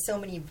 Adele, there's so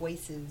many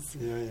voices.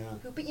 Yeah.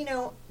 But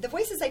the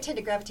voices I tend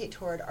to gravitate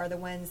toward are the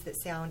ones that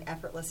sound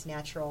effortless,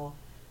 natural,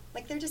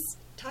 like they're just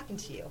talking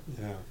to you.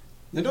 Yeah.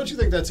 Now, don't you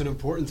think that's an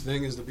important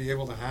thing, is to be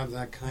able to have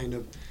that kind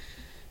of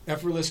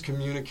effortless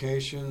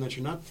communication, that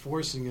you're not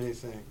forcing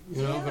anything,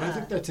 But I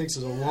think that takes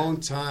us a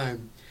long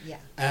time Yeah.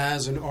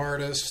 as an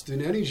artist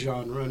in any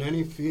genre, in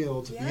any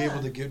field, to be Yeah.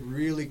 able to get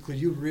really clear.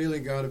 You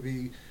really got to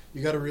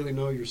really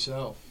know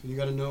yourself. You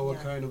got to know what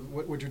kind of,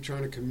 what you're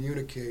trying to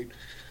communicate,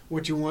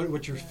 what you want,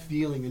 what you're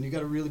feeling, and you got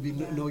to really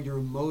know your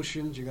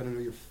emotions. You got to know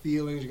your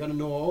feelings. You got to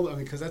know all.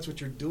 Because that's what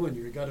you're doing.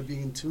 You got to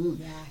be in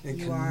tune and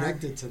you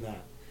connected to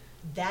that.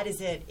 That is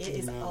it. It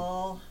is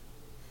all,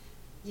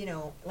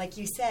 like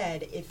you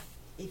said, if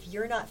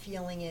you're not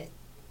feeling it,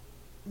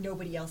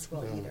 nobody else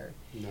will either.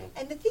 No.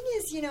 And the thing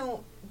is,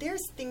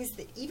 there's things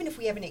that even if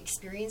we haven't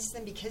experienced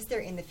them, because they're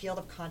in the field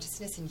of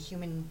consciousness and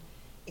human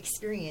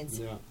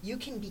experience, you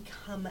can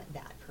become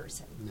that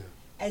person,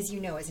 as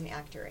as an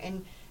actor.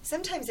 And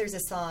sometimes there's a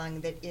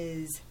song that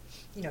is,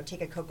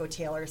 take a Coco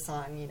Taylor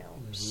song,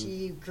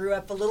 she grew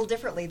up a little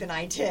differently than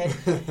I did.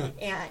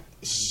 And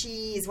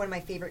she is one of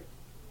my favorite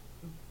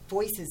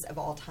voices of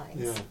all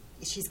times. Yeah.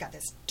 She's got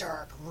this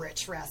dark,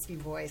 rich, raspy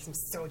voice. I'm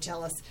so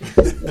jealous.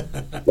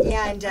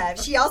 And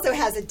she also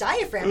has a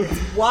diaphragm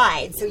that's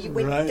wide, so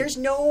there's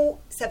no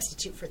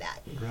substitute for that.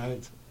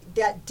 Right.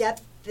 That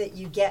depth that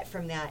you get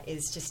from that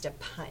is just a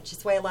punch.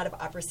 It's why a lot of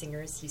opera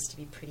singers used to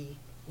be pretty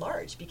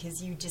large,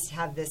 because you just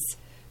have this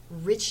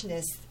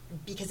richness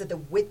because of the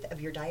width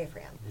of your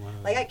diaphragm. Wow.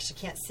 Like, I actually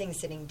can't sing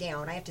sitting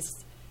down. I have to,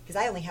 because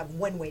I only have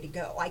one way to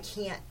go. I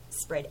can't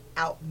spread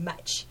out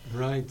much.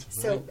 Right.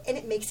 So, and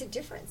it makes a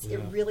difference. Yeah.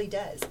 It really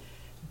does.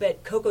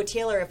 But Coco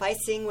Taylor, if I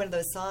sing one of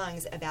those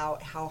songs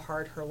about how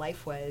hard her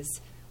life was,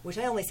 which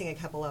I only sing a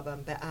couple of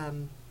them, but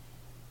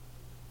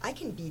I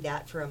can be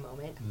that for a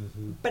moment,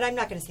 Mm-hmm. but I'm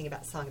not going to sing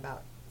a song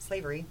about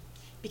slavery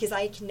because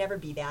I can never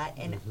be that,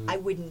 and Mm-hmm. I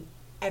wouldn't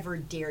ever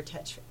dare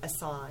touch a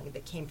song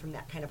that came from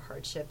that kind of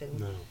hardship, and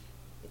No.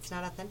 it's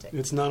not authentic.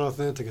 It's not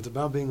authentic. It's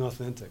about being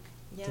authentic.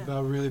 Yeah. It's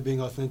about really being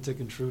authentic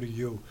and true to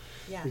you.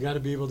 Yeah. You got to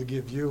be able to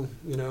give you,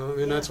 you know, and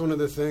Yeah. that's one of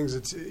the things.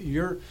 It's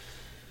you're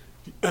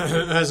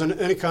as an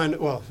any kind.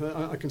 Well,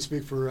 I can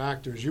speak for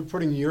actors. You're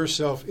putting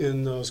yourself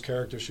in those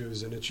character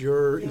shoes, and it's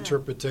your Yeah.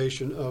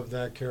 interpretation of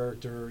that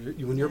character.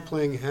 When you're Yeah.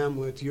 playing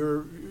Hamlet,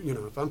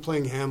 if I'm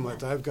playing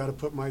Hamlet, Yeah. I've got to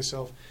put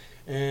myself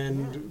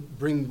and Yeah.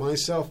 bring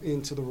myself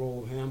into the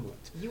role of Hamlet.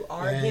 You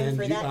are him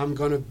for that. I'm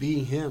going to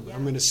be him. Yeah.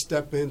 I'm going to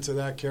step into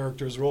that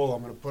character's role.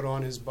 I'm going to put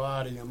on his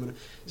body. I'm going to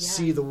Yeah.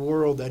 see the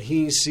world that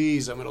he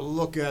sees. I'm going to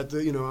look at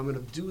I'm going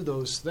to do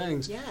those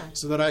things Yeah.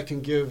 so that I can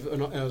give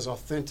as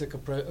authentic a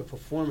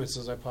performance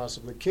as I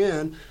possibly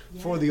can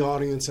for Yeah. the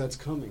audience that's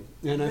coming.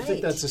 And I think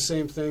Right. that's the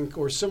same thing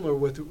or similar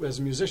with as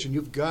a musician.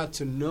 You've got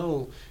to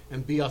know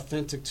and be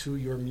authentic to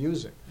your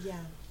music. Yeah.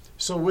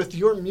 So with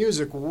your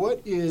music,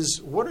 what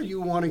are you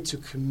wanting to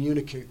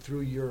communicate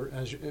through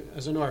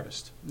as an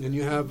artist? And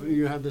you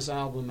have this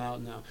album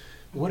out now.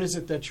 What is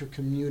it that you're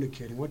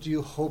communicating? What do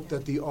you hope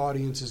that the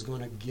audience is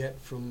going to get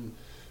from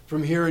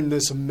hearing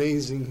this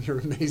your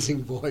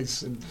amazing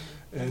voice and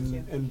Thank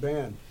you. and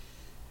band?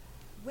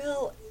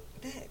 Well,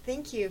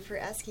 thank you for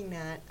asking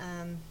that.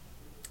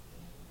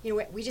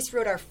 We just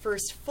wrote our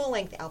first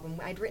full-length album.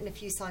 I'd written a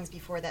few songs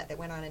before that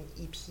went on an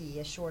EP,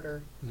 a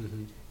shorter.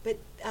 Mm-hmm. But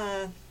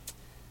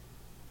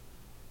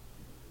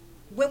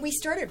when we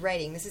started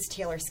writing, this is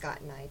Taylor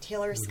Scott and I.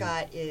 Taylor Mm-hmm.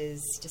 Scott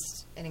is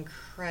just an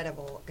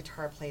incredible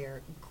guitar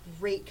player,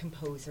 great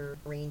composer,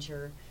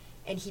 arranger,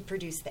 and he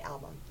produced the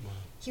album. Wow.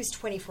 He was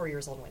 24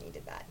 years old when he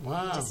did that.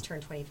 Wow. He just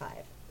turned 25.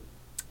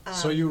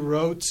 So you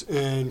wrote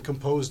and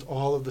composed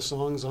all of the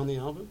songs on the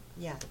album?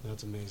 Yeah.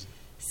 That's amazing.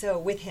 So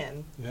with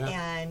him. Yeah.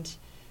 And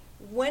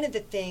one of the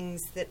things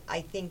that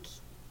I think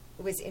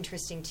was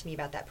interesting to me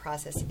about that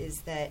process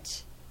is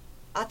that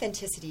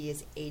authenticity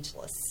is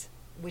ageless,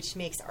 which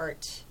makes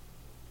art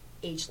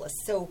ageless.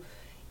 So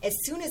as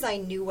soon as I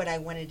knew what I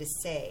wanted to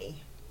say,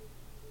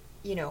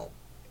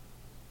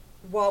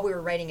 while we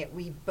were writing it,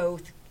 we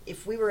both,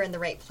 if we were in the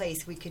right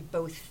place, we could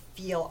both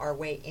feel our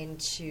way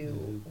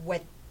into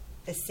what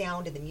the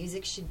sound of the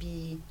music should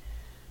be.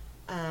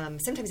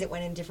 Sometimes it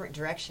went in a different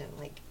direction.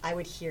 Like I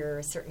would hear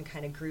a certain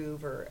kind of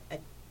groove or a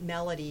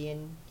melody,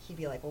 and he'd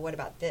be like, well, what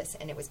about this?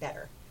 And it was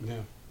better.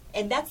 Yeah.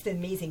 And that's the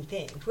amazing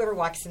thing. Whoever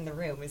walks in the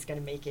room is going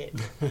to make it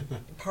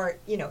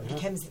it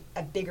becomes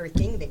a bigger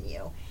thing than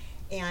you.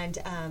 And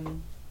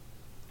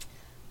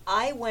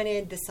I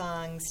wanted the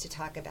songs to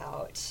talk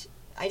about,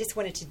 I just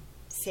wanted to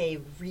say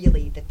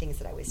really the things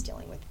that I was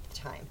dealing with at the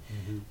time.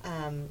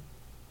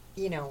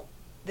 Mm-hmm.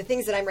 The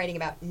things that I'm writing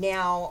about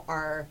now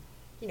are,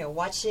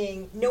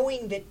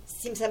 knowing that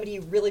somebody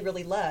you really,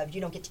 really loved, you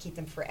don't get to keep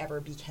them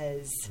forever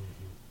because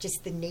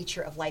just the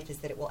nature of life is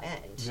that it will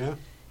end. Yeah.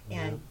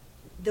 And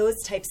those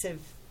types of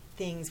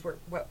things were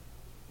what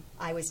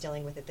I was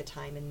dealing with at the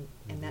time,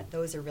 and that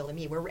those are really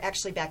me. We're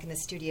actually back in the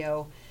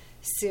studio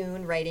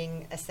soon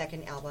writing a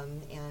second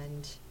album,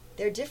 and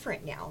they're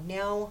different now.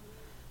 Now,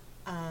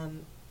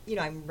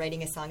 I'm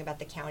writing a song about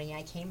the county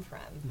I came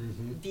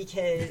from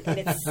because and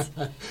it's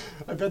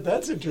I bet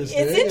that's interesting.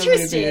 it's I mean, to be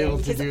interesting able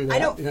to because do that. I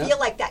don't Yeah. feel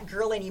like that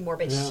girl anymore,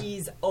 but Yeah.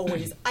 she's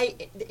always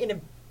in a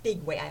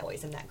big way. I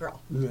always am that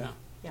girl. Yeah.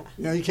 Yeah.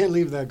 Yeah, you can't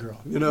leave that girl.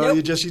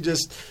 Nope.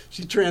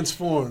 She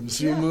transforms.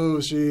 She Yeah.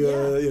 moves. She,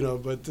 Yeah.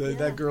 but Yeah.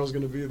 that girl's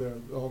going to be there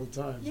all the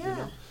time.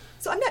 Yeah.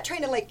 So I'm not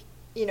trying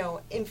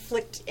to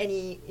inflict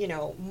any,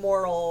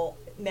 moral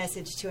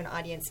message to an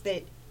audience,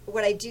 but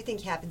what I do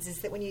think happens is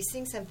that when you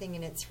sing something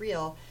and it's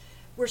real,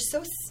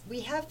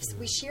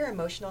 we share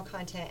emotional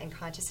content and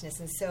consciousness,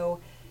 and so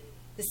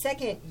the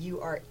second you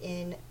are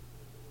in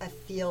a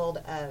field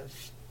of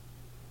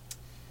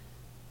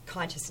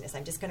consciousness,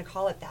 I'm just going to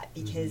call it that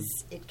because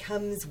it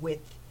comes with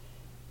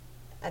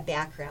a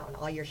background,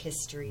 all your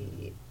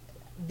history,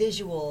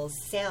 visuals,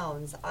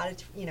 sounds,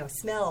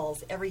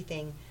 smells,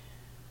 everything.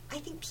 I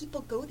think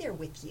people go there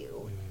with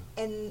you,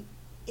 and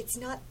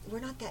we're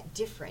not that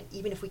different,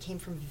 even if we came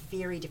from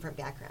very different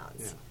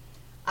backgrounds. Yeah.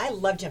 I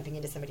love jumping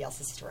into somebody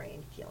else's story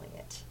and feeling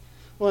it.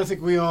 Well, I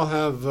think we all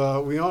have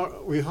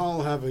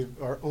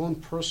our own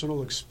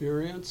personal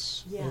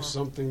experience Yeah. of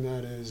something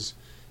that is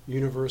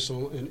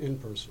universal and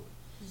impersonal.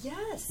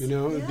 Yes.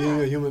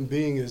 Being a human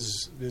being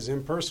is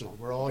impersonal.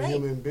 We're all Right.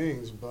 human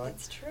beings, but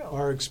That's true.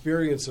 our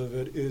experience of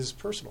it is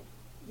personal.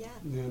 Yeah.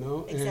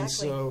 And Exactly.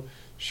 so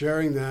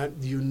sharing that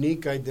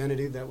unique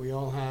identity that we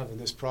all have in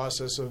this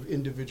process of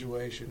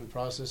individuation, the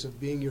process of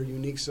being your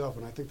unique self,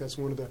 and I think that's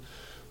one of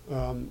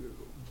the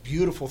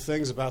beautiful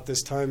things about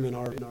this time in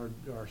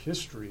our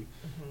history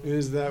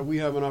is that we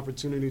have an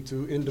opportunity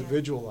to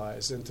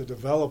individualize and to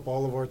develop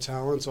all of our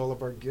talents, all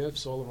of our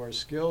gifts, all of our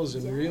skills,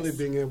 and really Yes.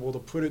 being able to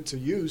put it to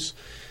use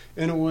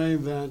in a way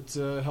that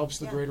helps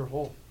the Yeah. greater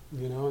whole,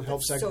 and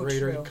helps that so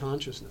greater true.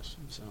 consciousness.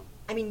 So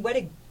I mean, what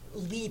a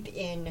leap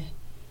in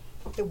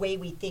the way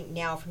we think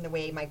now from the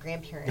way my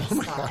grandparents Oh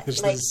my thought.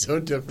 gosh, Like, that's so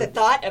different. the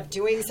thought of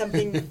doing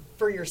something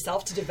for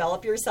yourself to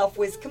develop yourself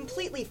was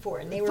completely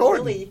foreign. They were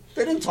Foreign. really...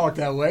 They didn't talk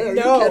that way. Are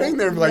No, you kidding?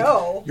 They're like,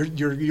 no.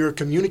 you're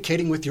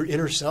communicating with your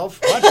inner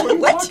self? What are you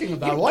What? talking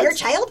about? Your What? inner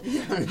child?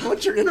 Yeah,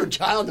 what's your inner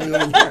child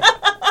doing here?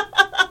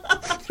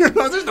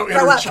 There's no Grow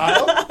inner up.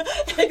 child.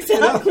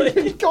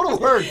 Exactly. Go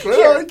to work.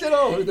 Here. Get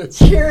over this.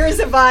 Here's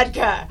a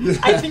vodka.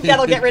 I think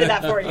that'll get rid of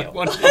that for you.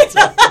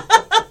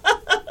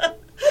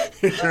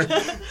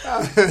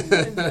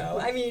 No,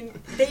 I mean,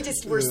 they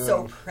just were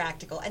so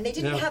practical, and they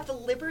didn't have the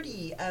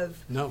liberty of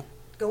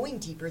going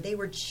deeper. They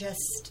were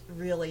just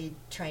really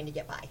trying to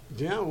get by.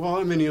 Yeah, well,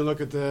 I mean, you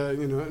look at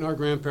and our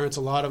grandparents,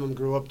 a lot of them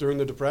grew up during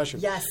the Depression.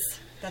 Yes,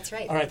 that's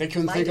right. All right, they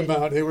couldn't Mine think did.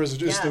 about it was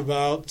just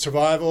about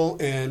survival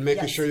and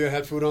making sure you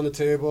had food on the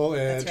table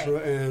and That's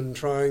right. and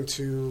trying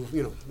to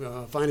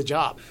find a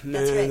job.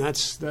 That's and right.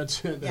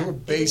 that's it. They Yeah. were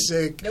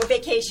basic. No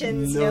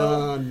vacations.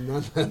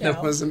 That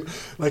wasn't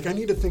like I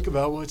need to think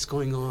about what's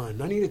going on.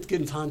 I need to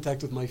get in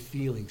contact with my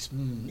feelings.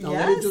 No,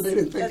 Yes, they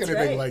didn't think that's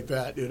anything right. like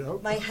that.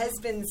 My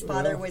husband's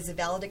father was a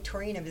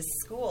valedictorian of his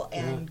school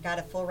and got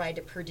a full ride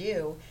to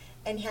Purdue,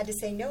 and had to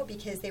say no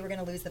because they were going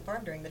to lose the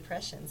farm during the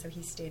Depression, so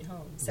he stayed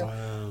home. So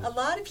a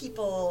lot of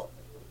people,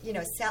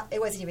 it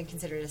wasn't even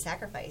considered a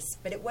sacrifice,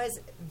 but it was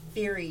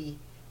very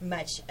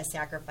much a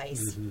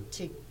sacrifice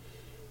to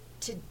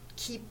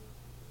keep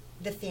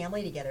the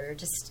family together,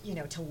 just,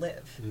 to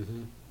live.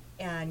 Mm-hmm.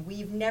 And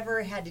we've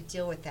never had to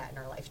deal with that in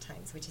our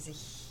lifetimes, which is a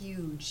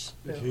huge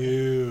boon.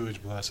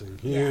 Huge blessing.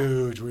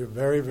 Huge. We're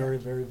very, very,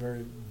 very,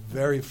 very,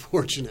 very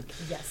fortunate.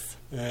 Yes.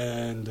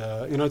 And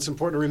it's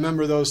important to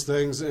remember those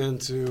things and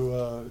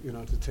to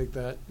to take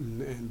that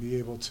and be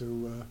able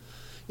to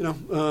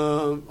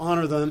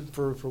honor them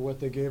for what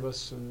they gave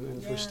us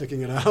and for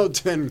sticking it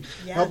out and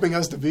helping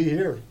us to be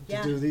here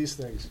to do these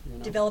things.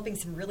 Developing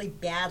some really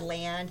bad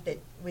land that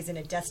was in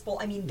a dust bowl.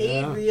 I mean,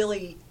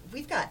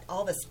 we've got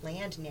all this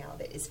land now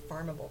that is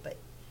farmable, but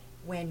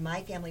when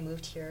my family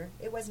moved here,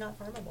 it was not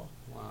farmable.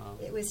 Wow.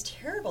 It was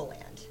terrible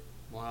land.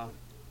 Wow.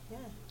 Yeah.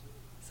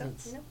 So,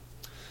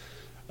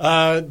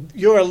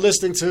 you are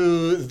listening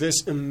to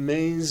this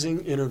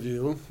amazing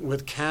interview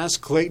with Cass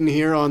Clayton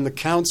here on the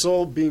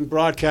Council, being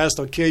broadcast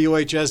on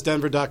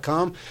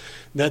KUHSdenver.com.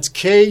 That's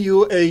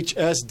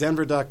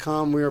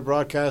KUHSdenver.com. We are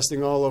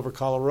broadcasting all over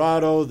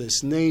Colorado,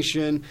 this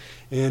nation,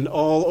 and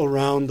all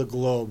around the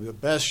globe. The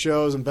best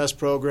shows and best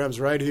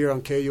programs right here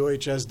on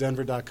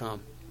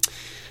KUHSdenver.com.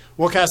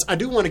 Well, Cass, I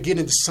do want to get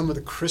into some of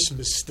the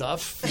Christmas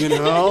stuff. It's been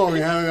so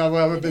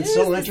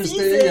interesting.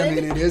 Season. I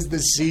mean, it is the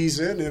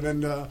season,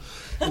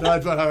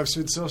 I've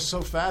been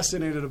so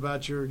fascinated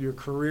about your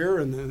career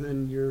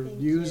and your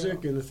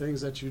music and the things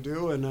that you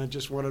do, and I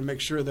just want to make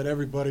sure that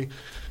everybody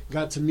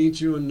got to meet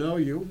you and know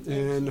you,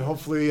 and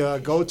hopefully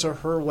go to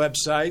her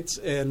website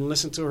and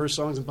listen to her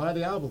songs and buy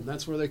the album.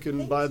 That's where they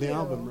can buy the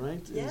album,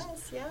 right?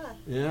 Yes, yeah.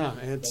 Yeah,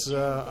 it's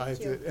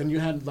and you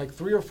had like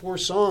 3 or 4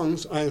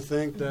 songs, I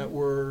think, that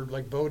were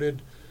like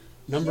voted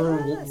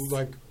number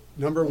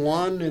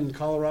 1 in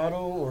Colorado,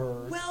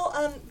 or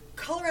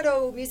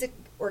Colorado Music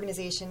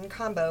Organization,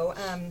 Combo,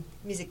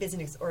 Music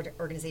Business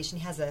Organization,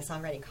 has a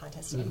songwriting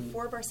contest, and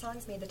 4 of our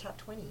songs made the top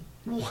 20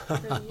 for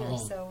the year.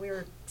 So we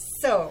were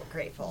so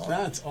grateful.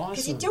 That's awesome.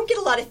 Because you don't get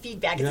a lot of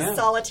feedback. It's a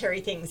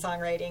solitary thing,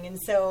 songwriting.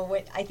 And so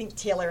I think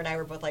Taylor and I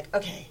were both like,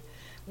 okay,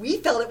 we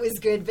felt it was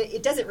good, but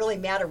it doesn't really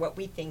matter what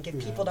we think.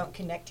 If people don't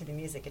connect to the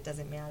music, it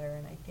doesn't matter.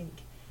 And I think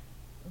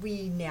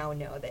we now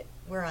know that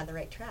we're on the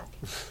right track.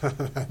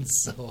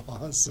 That's so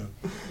awesome.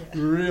 Yeah.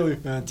 Really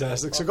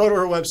fantastic. So go to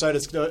her website.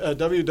 It's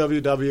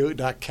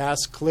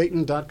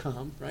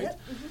www.cassclayton.com, right? Yep.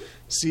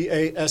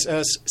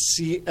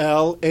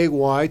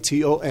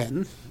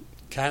 CASSCLAYTON,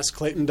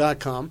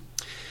 cassclayton.com.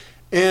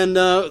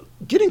 And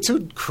getting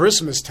to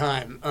Christmas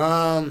time.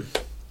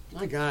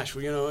 My gosh,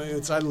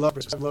 I love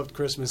Christmas. I loved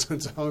Christmas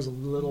since I was a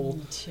little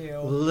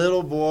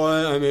boy.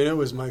 I mean, it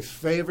was my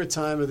favorite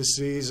time of the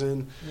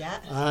season. Yeah.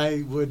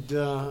 I would,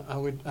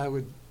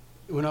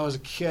 when I was a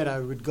kid, I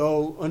would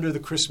go under the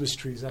Christmas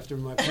trees after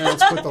my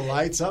parents put the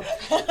lights up,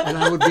 and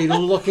I would be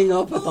looking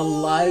up at the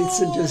lights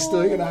and just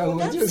looking. I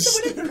would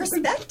just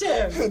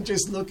perspective,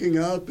 just looking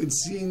up and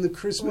seeing the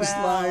Christmas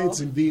lights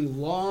and being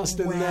lost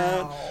in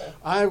that.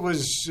 I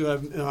was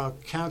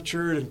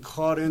captured and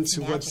caught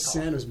into what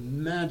Santa's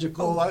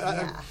magical.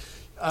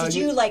 Did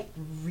you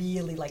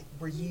really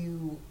were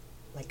you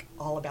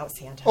all about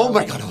Santa? Oh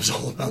my God, I was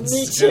all about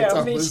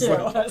Santa. Me too.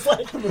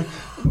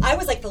 I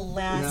was like the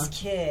last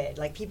kid.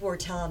 Like, people were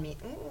telling me,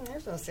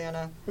 there's no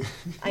Santa.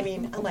 I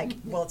mean, I'm like,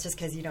 well, it's just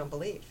because you don't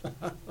believe.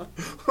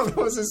 Well, that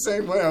was the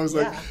same way. I was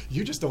like,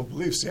 you just don't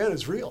believe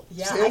Santa's real.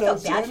 Yeah, Santa, I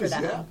felt bad for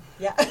that.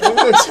 Yeah.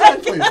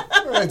 Exactly.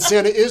 And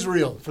Santa is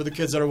real for the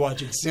kids that are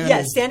watching. Santa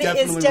is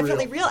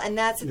definitely real. And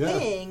that's the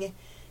thing.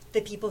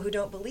 The people who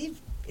don't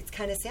believe, it's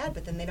kind of sad,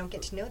 but then they don't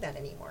get to know that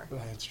anymore.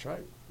 That's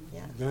right.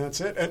 Yeah.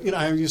 That's it. And,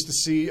 I used to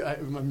see,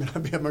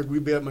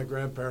 we'd be at my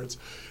grandparents,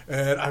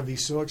 and I'd be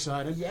so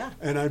excited. Yeah.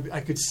 And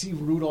I could see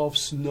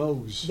Rudolph's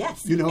nose.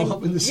 Yes. And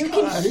up in the you sky.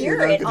 Can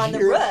hear it on the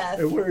roof.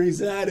 And where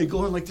he's at, and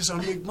going like this. I'm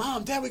like,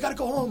 Mom, Dad, we got to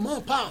go home.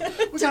 Mom, Pop,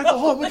 we got to go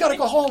home. We got to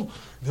go home.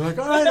 And they're like,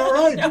 all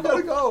right, you got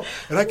to go.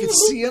 And I could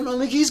see him. I'm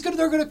like,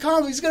 they're going to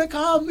come. He's going to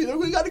come.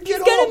 We got to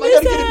get home.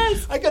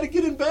 I got to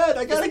get in bed.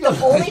 I got to go.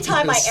 The only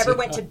time I ever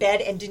went to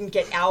bed and didn't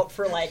get out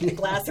for like a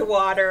glass of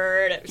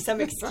water or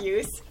some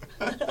excuse.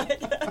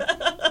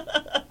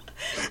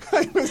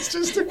 It was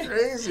just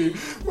crazy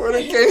when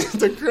it came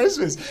to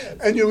Christmas.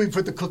 And, we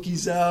put the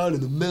cookies out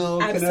and the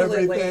milk and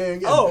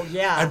everything. And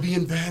I'd be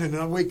in bed and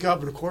I'd wake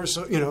up and, of course,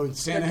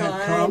 Santa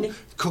had come.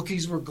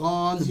 Cookies were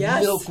gone. The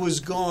milk was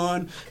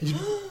gone.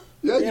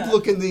 You'd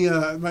look in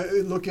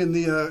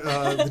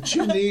the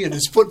chimney and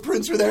his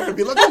footprints were there and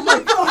be like, oh, my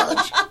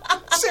gosh.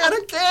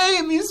 Santa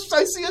came.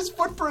 I see his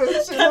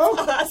footprints. That's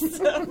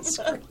awesome. It's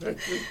great.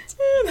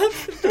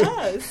 That's the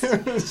best.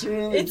 It's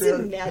really it's good.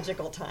 a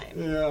magical time.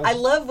 Yeah. I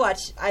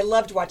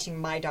loved watching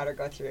my daughter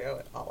go through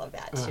all of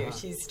that too.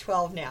 She's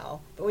 12 now,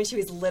 but when she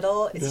was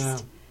little,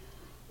 it's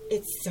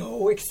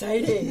so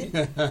exciting.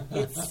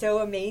 It's so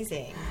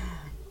amazing.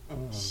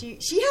 She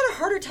had a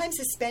harder time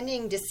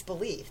suspending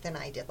disbelief than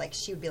I did. Like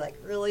she would be like,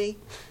 really?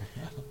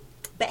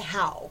 But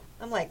how?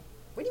 I'm like,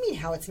 what do you mean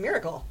how? It's a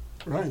miracle.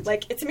 Right.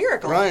 Like, it's a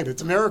miracle. Right,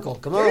 it's a miracle.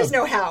 Come on. There's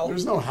no how.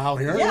 There's no how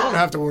here. Yeah. You don't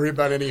have to worry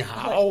about any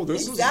how.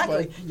 This exactly.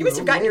 is like, you must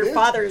have gotten your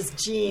father's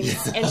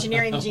genes,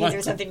 engineering genes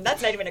or something.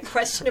 That's not even a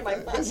question in my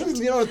mind.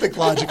 You don't think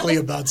logically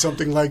about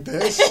something like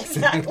this.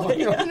 Exactly.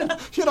 You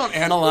don't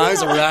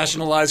analyze or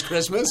rationalize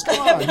Christmas.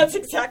 Come on. That's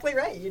exactly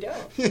right. You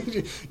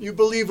don't. You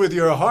believe with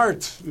your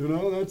heart.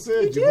 That's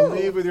it. You You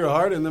believe with your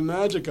heart in the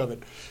magic of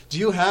it. Do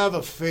you have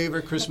a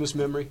favorite Christmas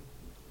memory?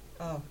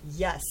 Oh,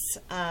 yes.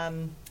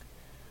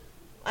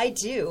 I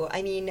do.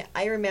 I mean,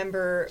 I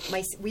remember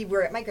we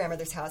were at my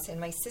grandmother's house, and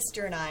my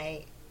sister and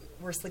I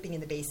were sleeping in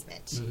the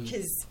basement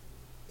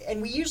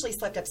and we usually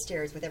slept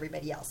upstairs with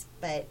everybody else,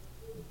 but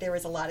there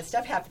was a lot of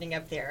stuff happening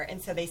up there,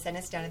 and so they sent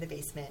us down in the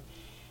basement,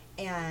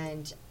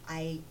 and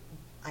I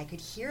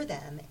could hear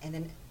them, and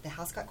then the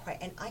house got quiet,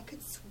 and I could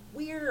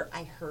swear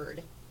I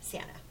heard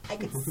Santa. I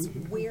could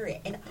swear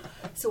it, and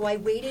so I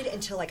waited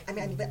until I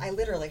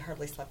literally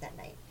hardly slept that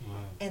night,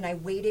 and I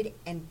waited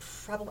and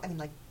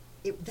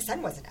the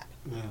sun wasn't up.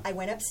 Yeah. I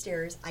went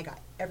upstairs. I got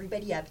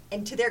everybody up.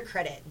 And to their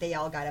credit, they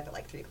all got up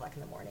at 3 o'clock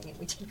in the morning. And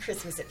we did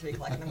Christmas at 3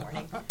 o'clock in the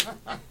morning.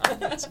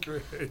 That's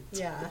great.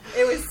 Yeah.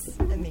 It was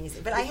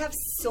amazing. But I have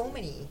so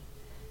many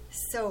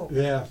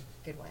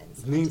good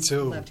ones. Me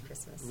too. Loved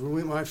Christmas.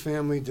 My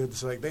family did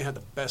they had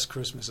the best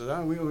Christmases.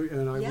 We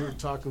were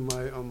talking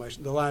on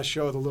the last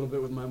show a little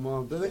bit with my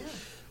mom.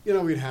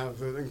 We'd have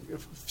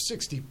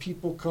 60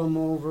 people come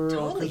over,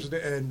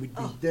 and we'd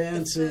be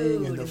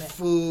dancing, and the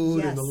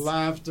food, and the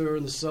laughter,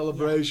 and the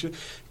celebration. Yeah.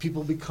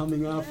 People be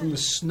coming out from the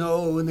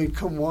snow, and they'd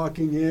come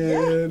walking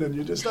in, and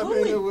you just,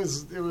 it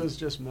was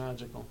just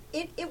magical.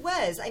 It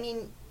was. I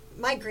mean,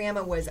 my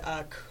grandma was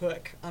a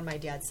cook on my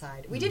dad's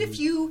side. We did a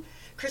few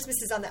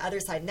Christmases on the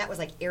other side, and that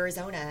was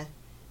Arizona,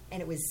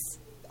 and it was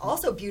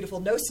also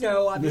beautiful. No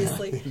snow,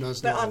 obviously. No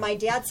snow. But on my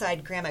dad's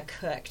side, Grandma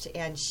cooked,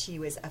 and she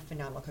was a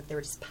phenomenal cook. There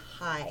were just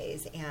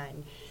pies,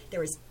 and there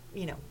was,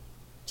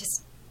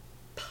 just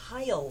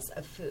piles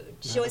of food.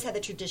 She always had the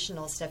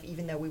traditional stuff,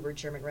 even though we were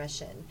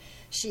German-Russian.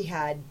 She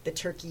had the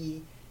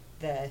turkey,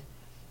 the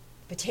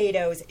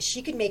potatoes.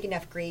 She could make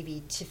enough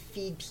gravy to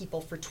feed people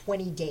for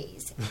 20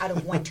 days out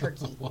of one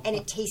turkey, and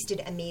it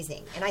tasted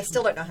amazing. And I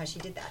still don't know how she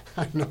did that.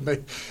 I know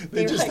they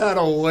just had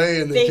a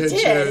way in the kitchen.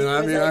 Did.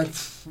 I mean,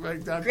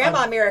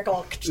 Grandma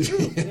miracle,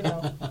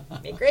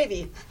 make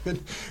gravy.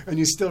 And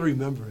you still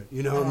remember it,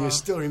 and you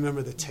still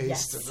remember the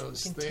taste of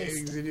those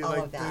things, and you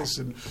like this,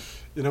 and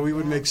we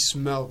would make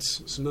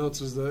smelts. Smelts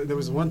was there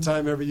was one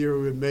time every year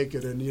we would make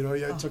it, and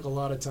it took a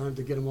lot of time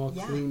to get them all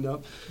cleaned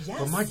up. Yes.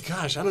 But my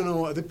gosh, I don't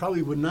know, they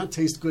probably would not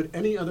taste good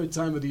any other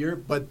time of the year,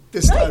 but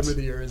this time of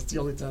the year is the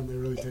only time they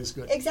really taste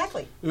good.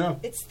 Exactly. Yeah.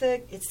 It's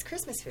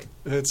Christmas food.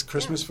 It's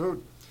Christmas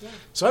food. Yeah.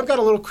 So I've got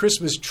a little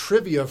Christmas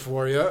trivia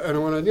for you, and I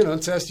want to,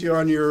 test you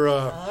on your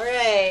all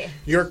right.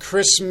 your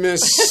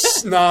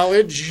Christmas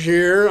knowledge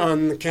here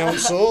on the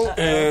council,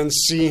 and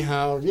see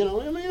how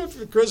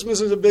if Christmas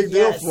is a big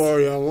deal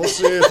for you. We'll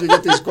see if you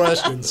get these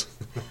questions.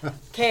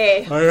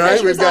 Okay. All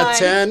right, we've got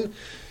 10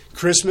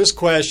 Christmas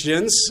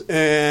questions,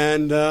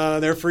 and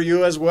they're for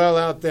you as well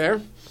out there.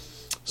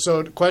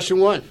 So, question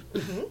 1: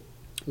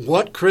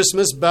 What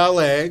Christmas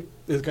ballet?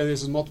 Okay,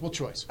 this is multiple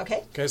choice.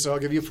 Okay. Okay, so I'll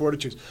give you 4 to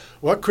choose.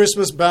 What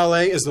Christmas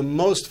ballet is the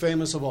most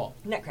famous of all?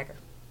 Nutcracker.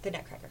 The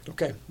Nutcracker.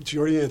 Okay, she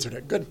already answered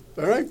it. Good.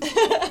 All right.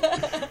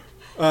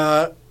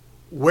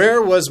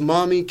 Where was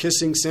Mommy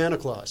kissing Santa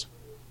Claus?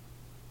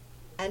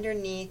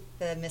 Underneath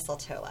the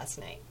mistletoe last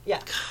night. Yeah.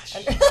 Gosh.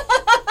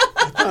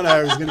 I thought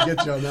I was going to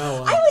get you on that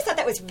one. I always thought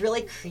that was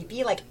really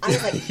creepy. I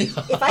was like,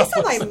 if I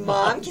saw my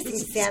mom kissing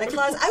Santa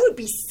Claus, I would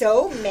be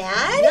so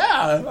mad.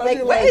 Yeah.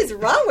 What is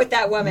wrong with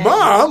that woman?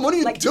 Mom, what are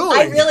you doing?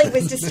 I really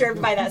was disturbed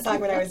by that song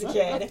when I was a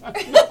kid.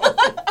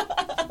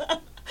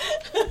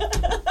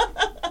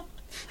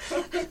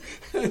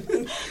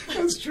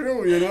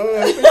 true, you know.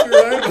 I think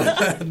you're right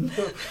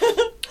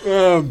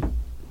about that.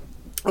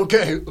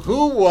 Okay,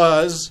 who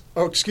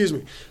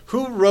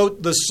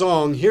wrote the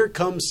song "Here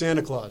Comes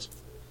Santa Claus"?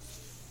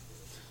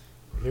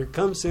 Here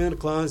comes Santa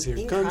Claus.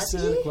 Here comes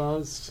Santa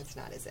Claus. It's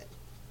not, is it?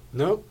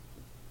 Nope.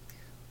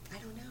 I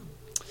don't know.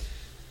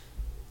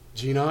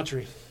 Gene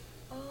Autry.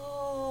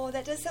 Oh,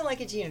 that does sound like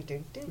a Gene.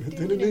 That's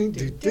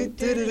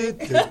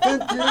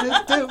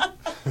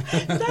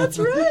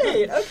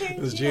right. Okay. It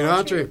was Gene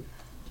Autry.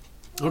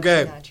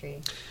 Okay.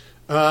 Gene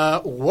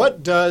Autry.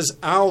 What does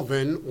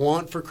Alvin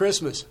want for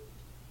Christmas?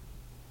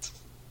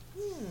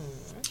 I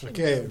should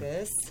Okay. know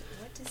this.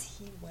 What does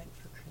he want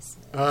for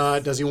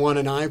Christmas? Does he want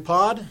an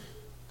iPod?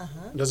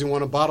 Uh-huh. Does he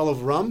want a bottle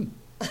of rum?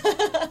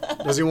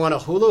 Does he want a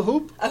hula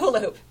hoop? A hula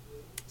hoop.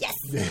 Yes.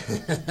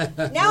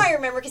 Now I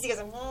remember because he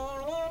goes.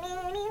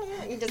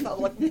 He does not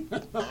look. I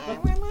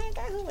would like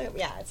a hula hoop.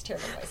 Yeah, it's a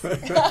terrible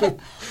voice.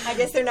 I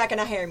guess they're not going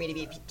to hire me to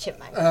be a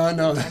chipmunk.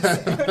 No.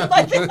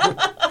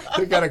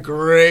 They got a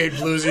great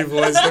bluesy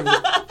voice.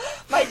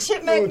 My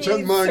chipmunk needs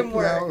some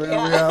work.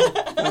 Yeah.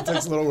 That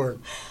takes a little work.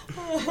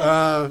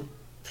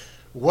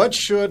 What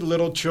should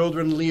little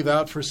children leave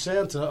out for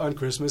Santa on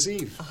Christmas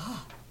Eve?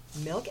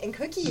 Milk and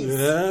cookies. Yeah,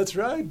 that's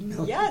right.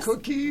 Milk and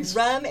cookies.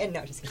 Rum and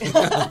no, just kidding.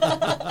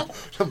 A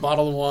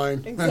bottle of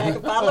wine. Exactly, a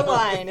bottle of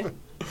wine.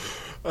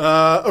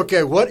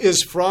 Okay, what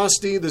is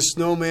Frosty the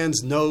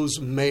Snowman's nose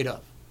made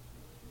of?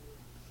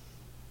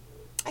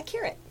 A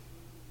carrot.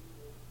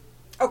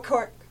 Oh,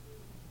 cork.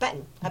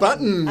 Button. A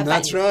Button.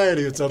 That's right.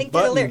 It's a Think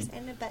button. the lyrics.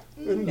 And a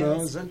button.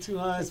 Nose and two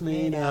eyes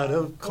made out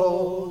of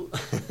coal.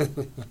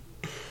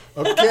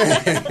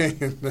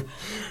 Okay.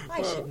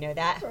 I should know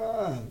that.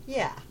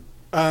 Yeah.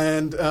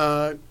 And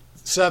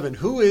 7.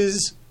 Who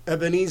is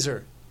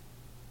Ebenezer?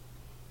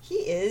 He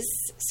is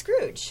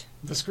Scrooge.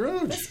 The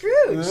Scrooge. The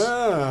Scrooge.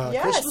 Yeah.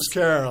 Yes. Christmas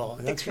Carol.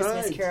 The That's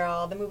Christmas right.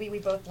 Carol, the movie we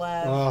both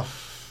love. Oh,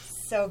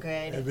 So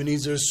good.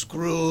 Ebenezer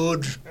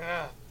Scrooge.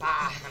 Bah,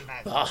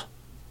 humbug.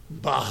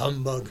 Bah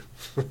humbug.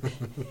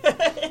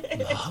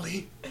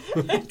 Molly?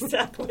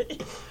 Exactly.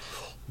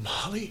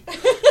 Molly?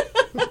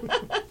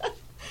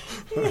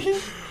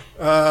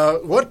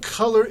 What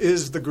color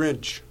is the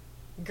Grinch?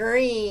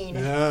 Green.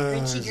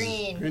 Yes, Grinchy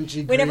green.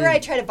 Grinchy Whenever green. I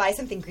try to buy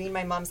something green,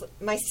 my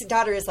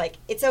daughter is like,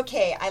 it's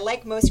okay. I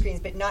like most greens,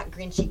 but not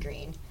Grinchy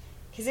green.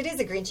 Because it is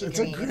a Grinchy It's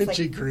green. a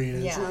Grinchy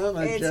green. Yeah, It's not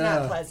like, it's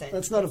not pleasant.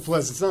 It's not a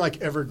pleasant. It's not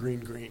like evergreen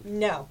green.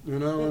 No. You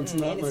know, it's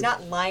not. And it's like,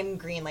 not lime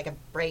green, like a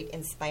bright,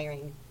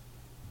 inspiring,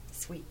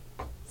 sweet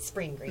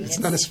spring green. It's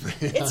not a spring.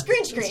 It's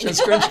Grinch green. It's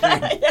just Grinch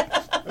green.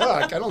 Yeah. Oh,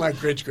 I don't like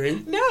Grinch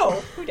green. No,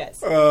 who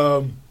does?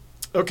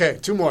 Okay,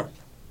 2 more.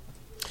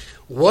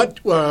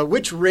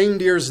 Which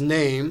reindeer's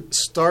name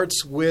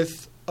starts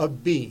with a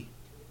B?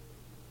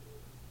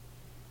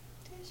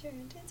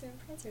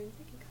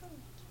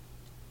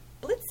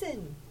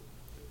 Blitzen.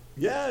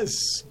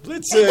 Yes,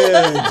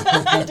 Blitzen.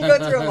 I had to go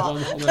through them all.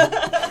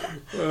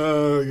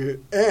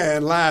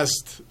 And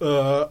last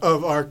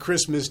of our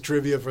Christmas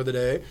trivia for the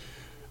day,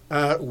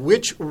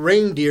 which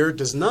reindeer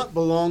does not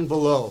belong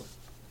below?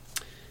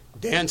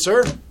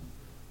 Dancer,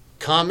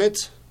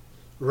 Comet,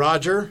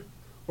 Roger,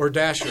 or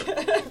Dasher?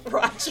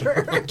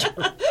 Roger.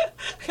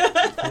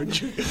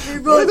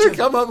 Why they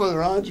come up with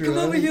Roger? Come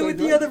over here with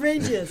the other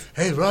rangers.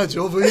 Hey,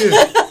 Roger, over here.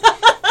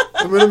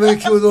 I'm going to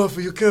make you an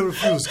offer you can't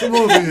refuse. Come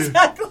over here.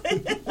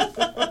 Exactly.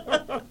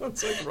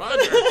 It's like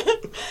Roger.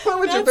 Why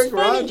would you pick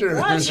funny. Roger?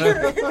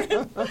 Roger.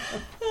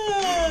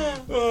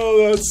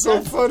 Oh, that's so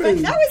funny.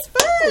 That was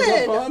fun. Was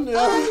that fun?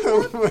 Yeah.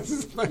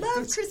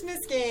 Love Christmas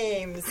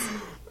games.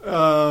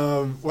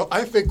 Well,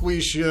 I think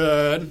we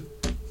should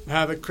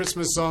have a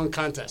Christmas song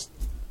contest.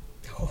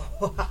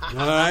 All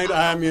right.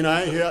 I mean,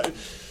 I've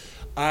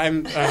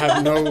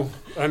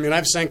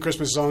sang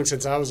Christmas songs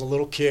since I was a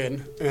little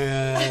kid,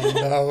 and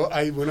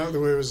I went out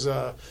there was.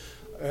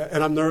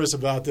 And I'm nervous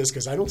about this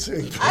because I don't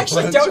sing. I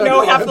actually don't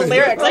know half the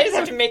lyrics. I just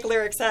have to make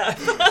lyrics up.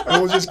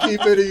 And we'll just keep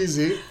it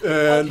easy.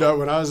 And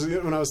when I was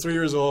 3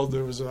 years old,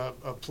 there was a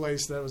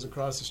place that was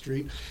across the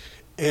street,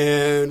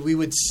 and we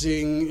would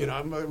sing. You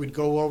know, we'd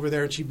go over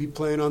there, and she'd be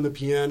playing on the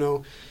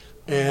piano,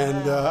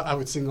 and I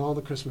would sing all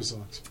the Christmas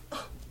songs.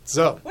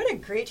 So what a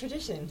great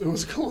tradition. it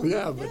was cool,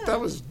 yeah. But that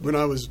was when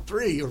I was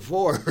 3 or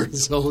 4.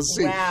 So we'll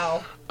see.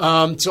 Wow.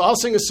 So I'll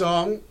sing a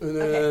song, and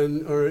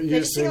then or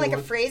you just sing like one.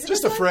 a phrase.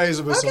 Just of a phrase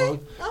of a song.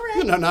 All right.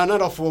 You know,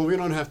 not a full. We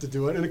don't have to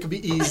do it, and it can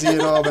be easy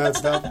and all that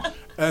stuff.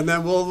 And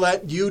then we'll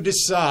let you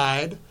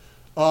decide,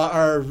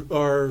 our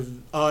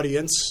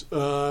audience,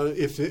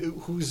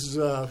 who's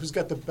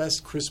got the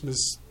best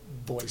Christmas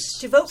voice.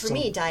 To vote for song.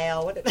 me,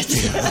 Dial. What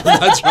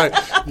That's right.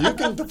 You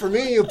can. For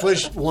me, you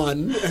push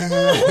 1.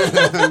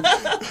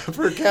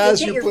 For Cass,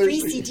 get you your push. free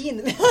CD in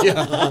the mail.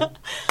 Yeah.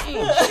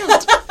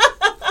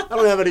 I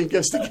don't have any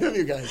gifts to give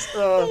you guys.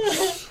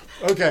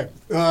 Okay.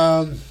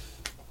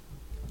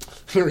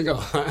 Here we go.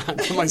 I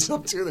put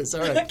myself to this.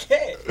 All right.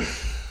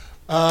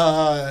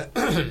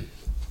 Okay.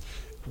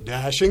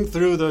 Dashing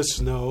through the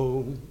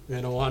snow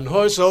in a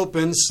one-horse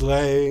open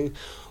sleigh,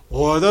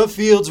 O'er the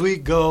fields we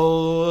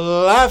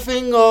go,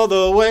 laughing all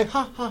the way.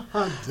 Ha, ha,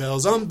 ha.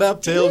 Bells on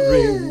bobtail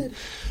ring,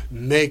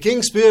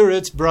 making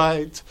spirits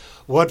bright.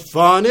 What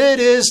fun it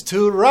is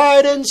to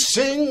ride and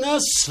sing a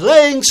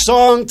sleighing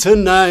song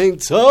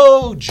tonight.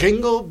 Oh,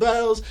 jingle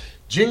bells,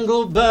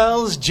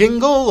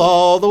 jingle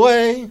all the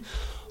way.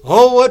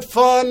 Oh, what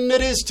fun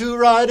it is to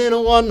ride in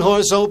a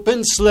one-horse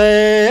open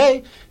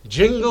sleigh.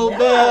 Jingle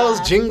bells,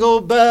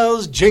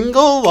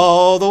 jingle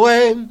all the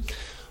way.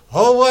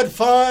 Oh, what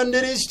fun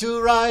it is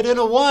to ride in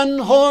a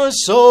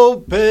one-horse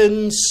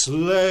open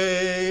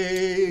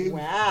sleigh.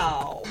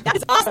 Wow.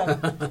 That's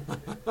awesome.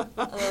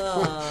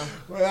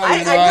 Well, I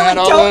really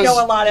don't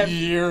know a lot of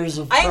years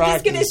of I'm practice.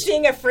 just going to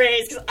sing a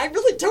phrase because I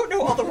really don't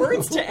know all the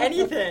words to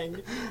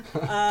anything.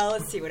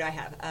 Let's see what do I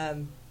have.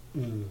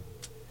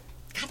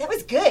 God, that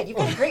was good. You've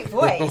got a great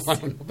voice. I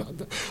don't know about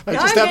that. I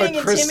Now just I'm have getting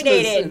a Christmas.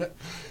 intimidated.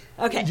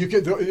 Okay. You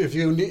could, if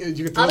you need,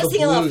 you could throw I'll the just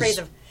sing a little blues. phrase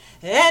of,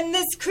 and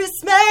this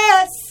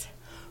Christmas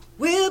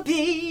will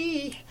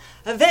be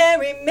a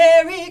very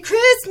Merry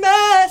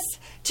Christmas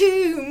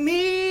to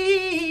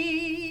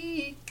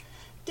me.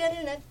 Wow.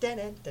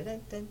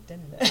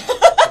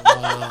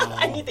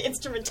 I need the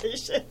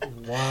instrumentation.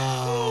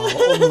 Wow.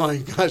 Oh my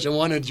gosh, I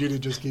wanted you to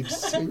just keep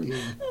singing.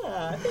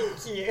 Ah,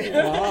 thank you.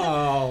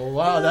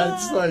 Wow,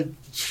 that's like...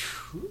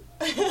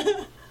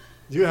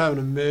 You have an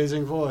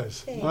amazing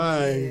voice. Thank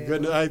My you.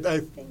 goodness,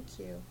 Thank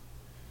you.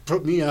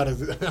 put me out of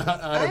the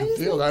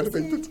field.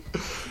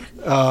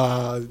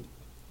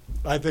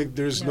 I think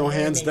there's no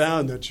hands amazing.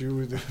 down that you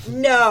would.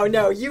 No,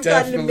 you've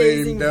got an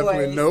amazing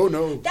definitely, voice.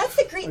 no. That's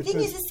the great I thing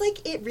think- is it's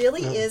like it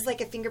really is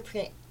like a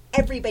fingerprint.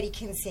 Everybody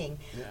can sing.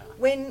 Yeah.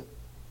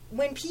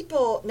 When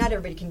people, not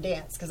everybody can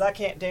dance because I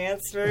can't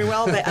dance very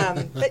well,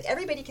 but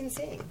everybody can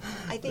sing.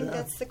 I think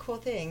that's the cool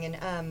thing.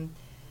 And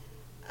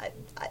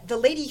the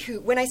lady who,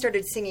 when I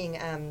started singing,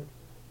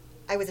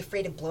 I was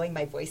afraid of blowing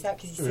my voice out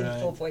because you sing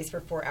full voice for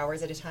 4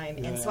 hours at a time.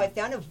 And so I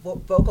found a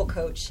vocal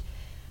coach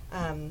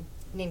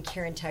named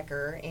Karen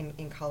Tucker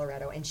in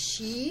Colorado, and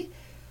she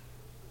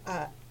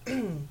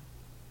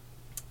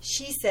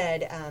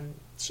said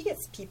she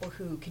gets people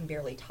who can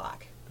barely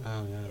talk,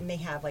 and they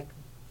have like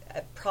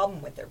a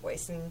problem with their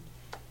voice, and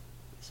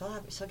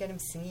she'll get them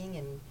singing,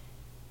 and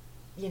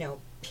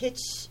pitch.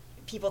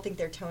 People think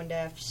they're tone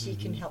deaf. She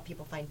can help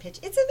people find pitch.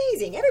 It's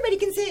amazing. Everybody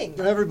can sing.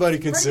 Everybody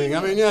can sing. I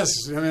Right. mean, yes.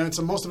 I mean,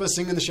 most of us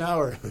sing in the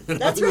shower.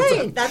 That's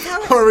right. That's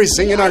how. Or we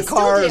sing in I our still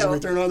cars do. and we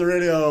turn on the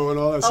radio and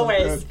all that stuff.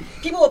 Always.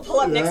 People will pull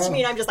up next to Yeah. me,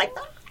 and I'm just like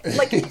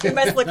it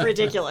must look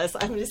ridiculous.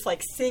 I'm just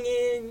like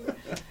singing,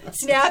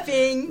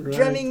 snapping, Right.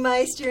 drumming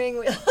my steering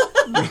wheel.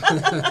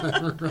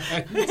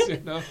 Right,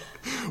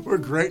 we're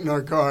great in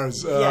our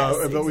cars. Yes,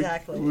 but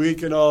exactly. we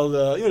can all,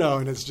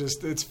 and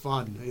it's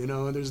fun,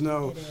 and there's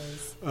no, It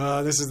is.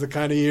 this is the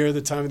kind of year,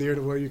 the time of the year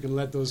to where you can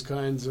let those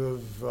kinds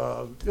of,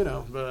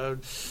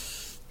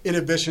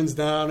 inhibitions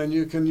down, and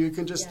you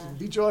can just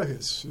be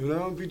joyous,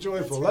 be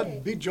joyful. That's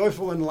right. Be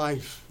joyful in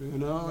life, Yes.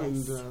 and I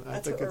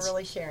That's think what it's we're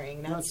really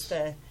sharing. That's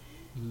that's-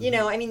 the,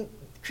 I mean,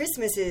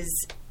 Christmas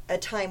is a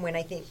time when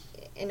I think,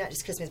 and not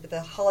just Christmas, but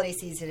the holiday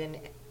season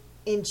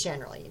in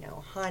general,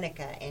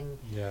 Hanukkah and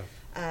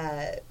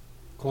Kwanzaa,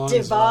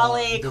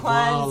 Diwali,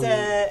 Kwanzaa,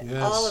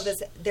 yes. all of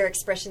this, they're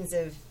expressions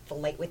of the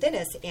light within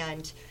us,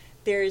 and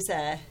there's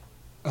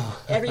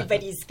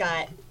everybody's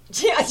got.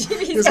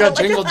 He's got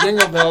jingle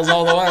bells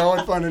all the way. I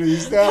want fun to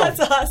these down. That's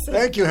awesome.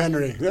 Thank you,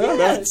 Henry. Yeah,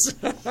 Yes.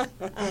 that's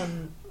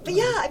But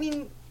yeah, I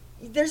mean,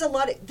 there's a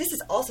lot of. This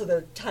is also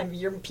the time of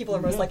year people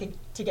are most likely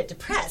to get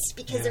depressed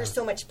because there's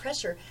so much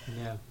pressure.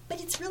 Yeah. But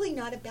it's really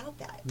not about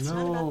that. It's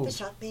not about the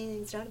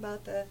shopping. It's not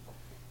about the.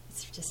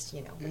 It's just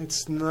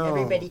It's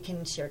everybody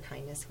can share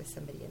kindness with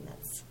somebody, and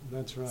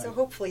That's right. so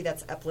hopefully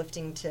that's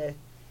uplifting to.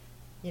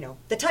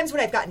 The times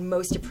when I've gotten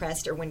most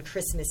depressed are when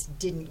Christmas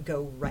didn't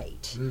go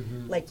right.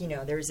 Mhm. Like,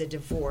 there's a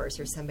divorce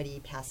or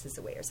somebody passes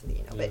away or something,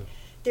 Yeah. But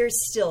there's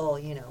still,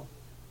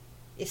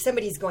 if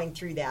somebody's going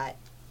through that,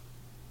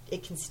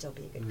 it can still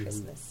be a good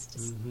Christmas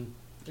just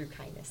through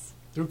kindness.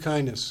 Through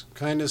kindness.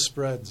 Kindness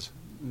spreads.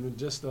 It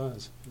just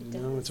does.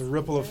 It's a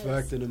ripple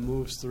effect, and it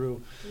moves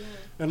through. Yeah.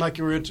 And like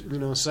you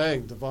were,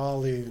 saying,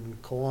 Diwali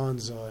and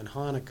Kwanzaa and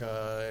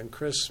Hanukkah and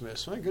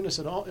Christmas. My goodness,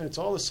 it's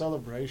all a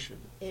celebration.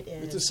 It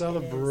is. It's a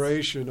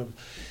celebration of.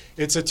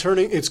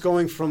 It's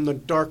going from the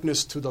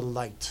darkness to the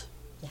light.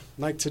 Yeah.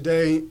 Like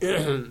today,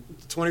 the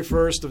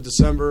 21st of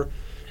December,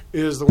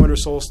 is the winter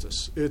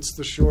solstice. It's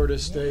the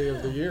shortest day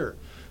of the year.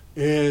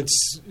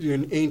 It's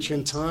in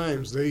ancient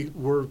times they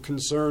were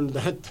concerned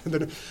that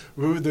the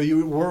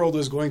world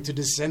was going to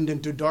descend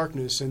into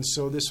darkness, and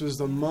so this was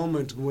the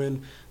moment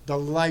when the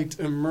light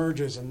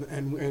emerges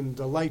and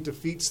the light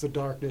defeats the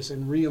darkness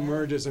and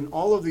reemerges, and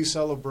all of these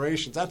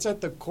celebrations. That's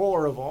at the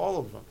core of all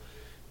of them,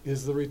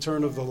 is the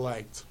return of the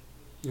light,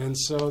 and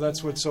so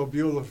that's what's so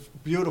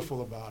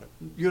beautiful about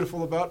it.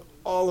 Beautiful about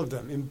all of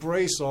them.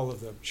 Embrace all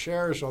of them.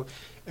 Cherish all,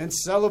 and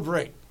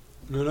celebrate.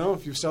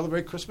 If you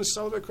celebrate Christmas,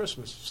 celebrate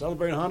Christmas.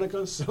 Celebrate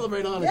Hanukkah,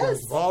 celebrate Hanukkah. Yes.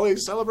 Diwali,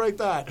 celebrate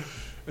that.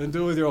 And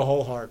do it with your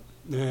whole heart.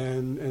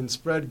 And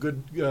spread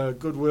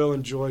goodwill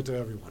and joy to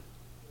everyone.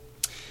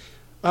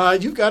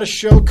 You've got a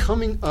show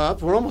coming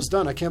up. We're almost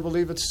done. I can't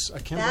believe it's.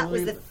 That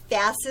was the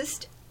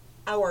fastest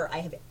hour I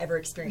have ever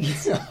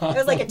experienced. It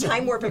was like a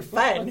time warp of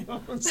fun.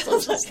 So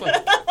just like,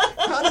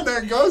 how did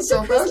that go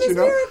so fast?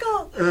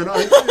 Miracle. And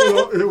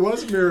it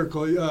was a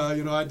miracle.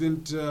 I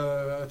didn't.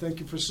 Thank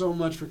you so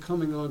much for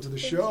coming on to the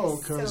show.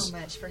 Thank you so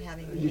much for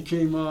having me. You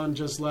came on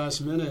just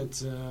last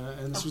minute,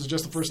 and this was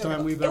just the first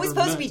time we've ever met. It was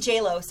supposed to be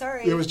J-Lo.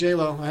 Sorry. It was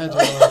J-Lo. I had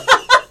J-Lo.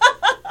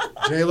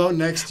 J-Lo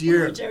next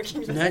year.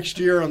 Next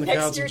year on the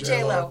council. Next year,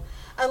 J-Lo.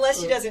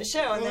 Unless she doesn't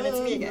show, and then it's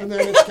me again. And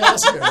then it's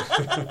Cassidy.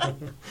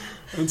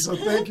 And so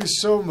thank you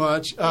so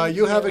much.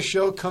 You have a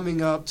show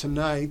coming up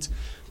tonight,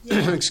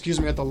 excuse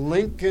me, at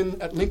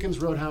Lincoln's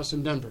Roadhouse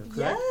in Denver,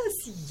 correct?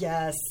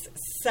 Yes.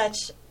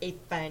 Such a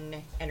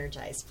fun,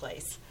 energized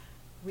place.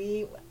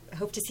 We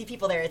hope to see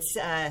people there. It's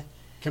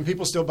Can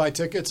people still buy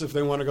tickets if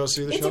they want to go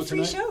see the show tonight? It's a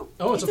free show.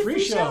 Oh, it's a free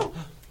show.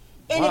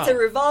 And it's a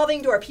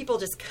revolving door. People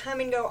just come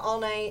and go all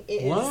night.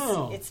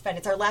 Wow. It's fun.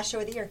 It's our last show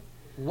of the year.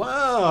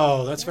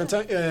 Wow, that's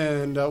fantastic.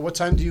 And what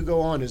time do you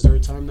go on? Is there a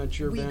time that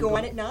your band go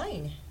on at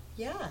 9.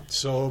 Yeah.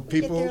 So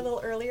people get there a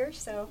little earlier.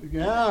 So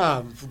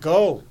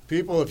go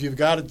people. If you've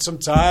got some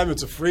time,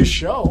 it's a free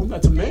show.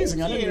 That's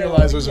amazing. I didn't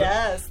realize it was.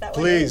 Yes,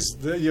 please,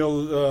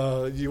 you'll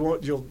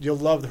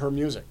love her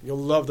music. You'll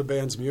love the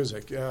band's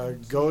music.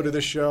 Go to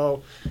the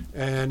show,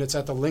 and it's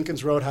at the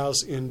Lincoln's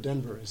Roadhouse in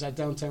Denver. Is that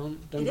downtown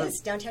Denver? It is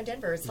downtown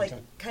Denver. It's like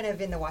kind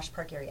of in the Wash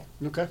Park area.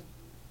 Okay,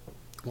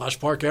 Wash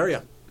Park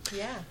area.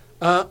 Yeah.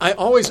 I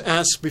always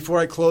ask before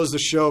I close the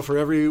show for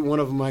every one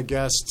of my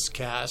guests,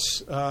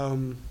 Cass.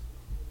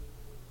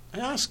 I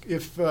ask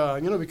if,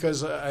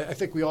 because I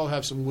think we all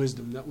have some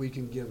wisdom that we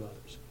can give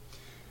others.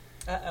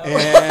 Uh-oh.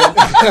 And,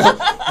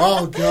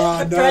 oh,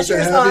 God, that's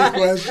a heavy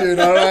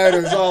question. All right,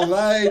 it was all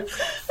light.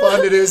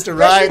 Fun it is to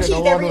write.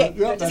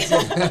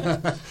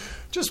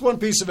 Just one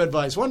piece of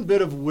advice, one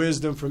bit of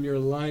wisdom from your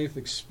life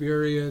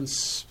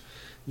experience,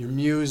 your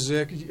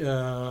music.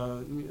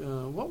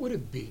 What would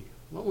it be?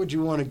 What would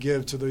you want to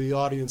give to the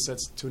audience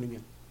that's tuning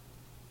in?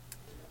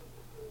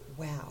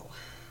 Wow.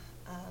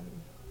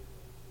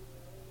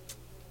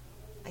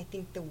 I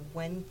think the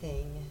one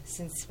thing,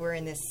 since we're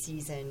in this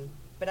season,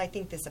 but I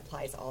think this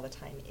applies all the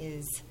time,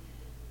 is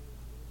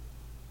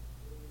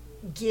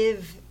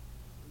give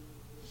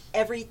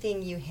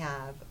everything you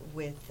have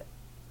with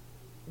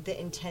the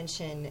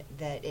intention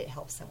that it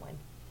helps someone.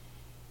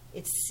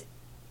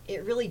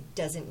 It really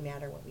doesn't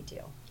matter what we do.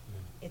 Yeah.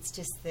 It's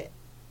just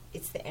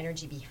it's the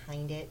energy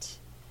behind it.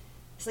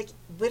 It's like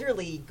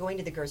literally going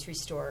to the grocery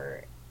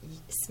store,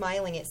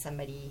 smiling at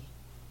somebody.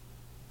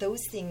 Those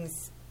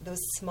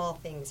small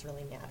things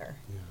really matter.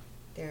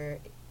 Yeah.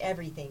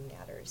 Everything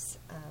matters.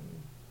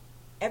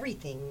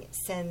 Everything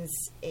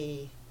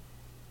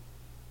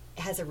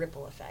has a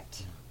ripple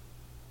effect.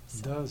 Yeah.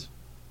 It does.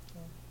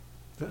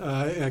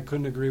 Yeah. I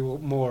couldn't agree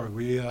more.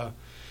 We,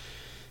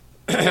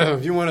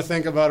 if you want to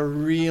think about a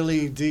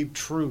really deep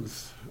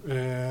truth,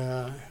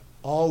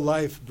 all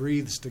life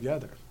breathes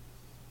together.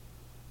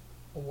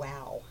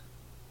 Wow.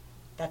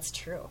 That's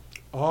true.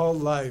 All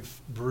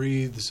life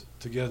breathes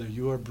together.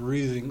 You are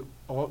breathing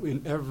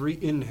in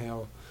every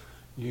inhale.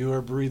 You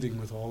are breathing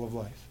with all of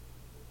life.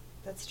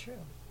 That's true.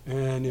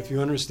 And if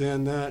you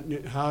understand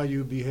that, how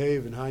you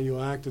behave and how you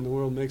act in the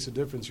world makes a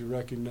difference. You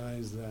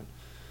recognize that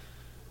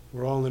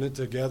we're all in it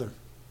together.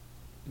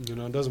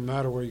 It doesn't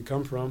matter where you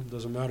come from.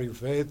 Doesn't matter your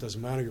faith.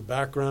 Doesn't matter your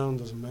background.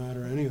 Doesn't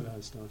matter any of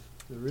that stuff.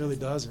 It really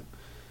doesn't.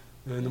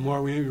 And the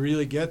more we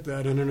really get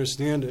that and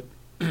understand it,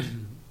 I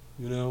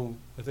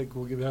think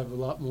we'll have a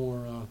lot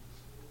more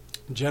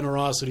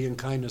generosity and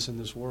kindness in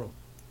this world.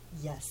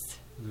 Yes.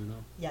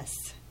 Yes.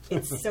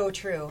 It's so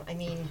true. I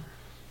mean,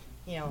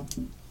 you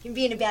can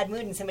be in a bad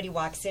mood and somebody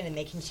walks in and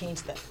they can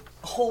change the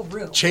whole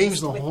room.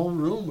 Change the whole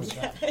room with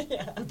that.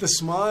 Yeah. With the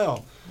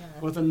smile,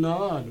 with a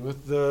nod,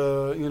 with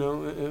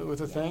the,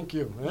 with a thank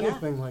you,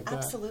 anything like that.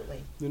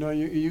 Absolutely.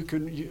 You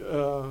could.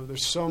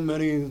 There's so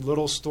many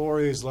little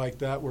stories like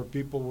that where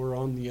people were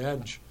on the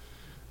edge,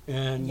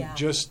 and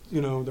just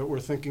that were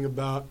thinking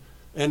about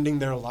ending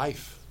their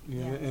life.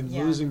 And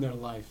losing their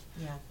life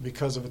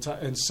because of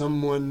and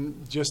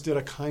someone just did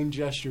a kind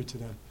gesture to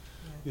them.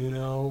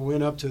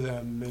 Went up to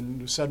them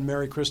and said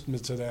Merry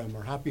Christmas to them,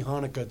 or Happy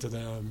Hanukkah to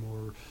them,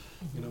 or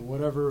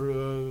whatever,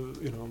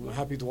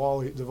 Happy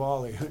Diwali.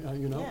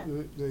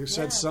 They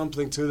said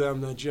something to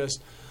them that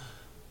just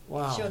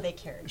showed they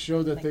cared.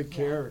 Showed that they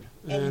cared,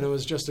 and it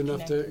was just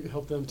enough to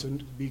help them to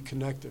be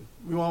connected.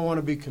 We all want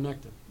to be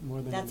connected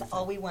more than that's anything.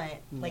 all we want.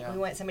 We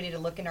want somebody to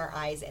look in our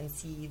eyes and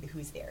see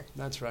who's there.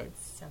 That's right.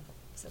 It's simple.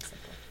 So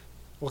simple.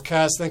 Well,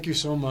 Cass, thank you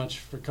so much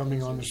for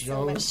coming on the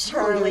show. So much,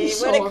 Charlie.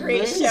 What a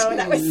great show.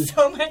 That was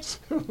so much.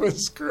 It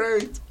was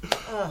great.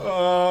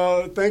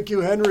 Thank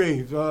you,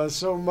 Henry,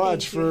 so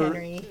much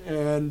Henry.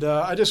 And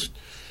I just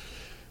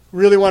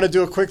really want to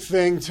do a quick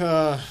thing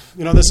to,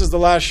 this is the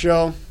last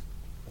show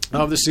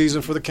of the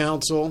season for the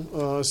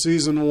council,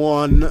 season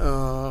 1,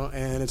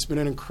 and it's been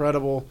an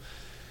incredible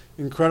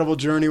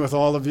journey with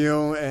all of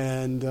you,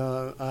 and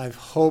I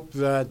hope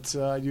that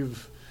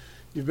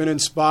You've been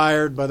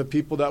inspired by the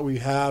people that we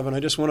have, and I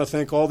just want to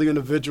thank all the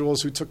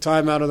individuals who took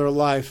time out of their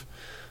life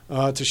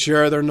to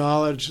share their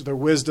knowledge, their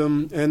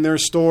wisdom, and their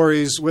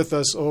stories with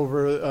us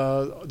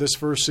over this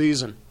first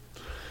season.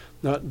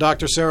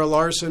 Dr. Sarah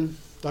Larson,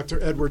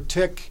 Dr. Edward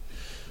Tick,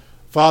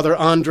 Father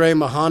Andre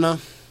Mahana,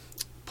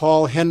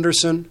 Paul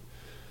Henderson,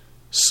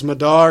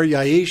 Smadar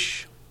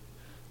Yaish,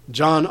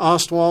 John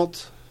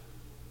Ostwalt,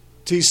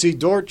 T.C.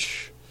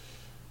 Dortch,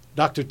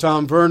 Dr.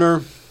 Tom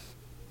Werner,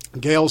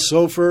 Gail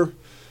Sofer,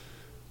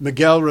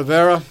 Miguel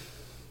Rivera,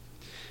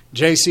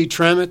 J.C.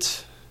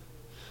 Tremett,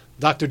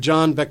 Dr.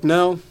 John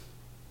Becknell,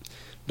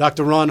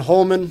 Dr. Ron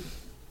Holman,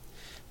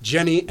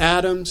 Jenny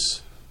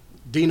Adams,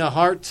 Dina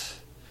Hart,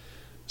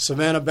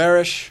 Savannah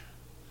Barish,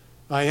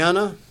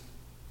 Ayana,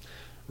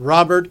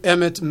 Robert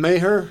Emmett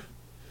Maher,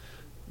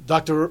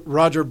 Dr.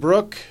 Roger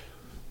Brook,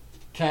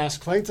 Cass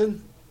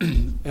Clayton,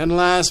 and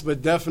last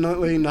but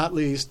definitely not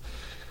least,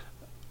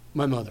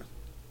 my mother.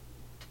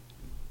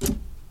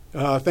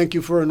 Thank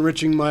you for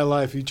enriching my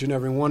life, each and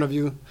every one of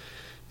you.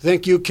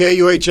 Thank you,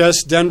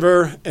 KUHS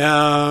Denver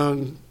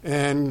and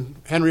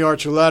Henry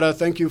Archuleta.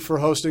 Thank you for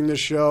hosting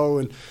this show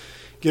and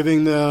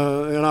giving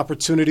an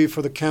opportunity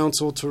for the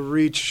council to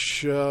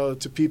reach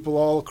to people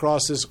all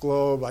across this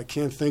globe. I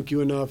can't thank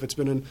you enough. It's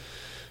been an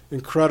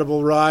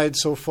incredible ride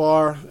so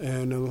far,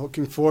 and I'm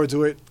looking forward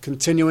to it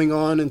continuing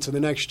on into the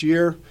next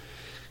year.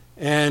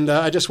 And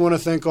I just want to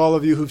thank all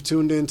of you who've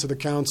tuned in to the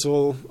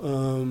council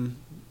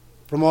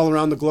from all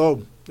around the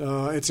globe.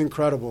 It's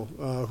incredible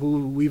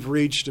who we've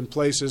reached and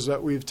places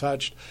that we've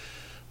touched.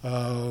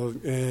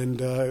 And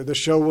the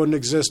show wouldn't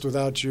exist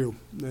without you.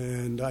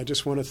 And I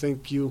just want to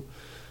thank you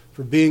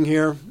for being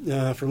here,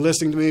 for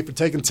listening to me, for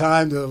taking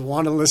time to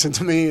want to listen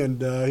to me and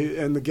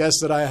the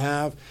guests that I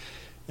have.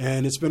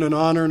 And it's been an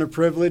honor and a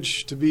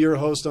privilege to be your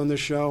host on this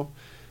show.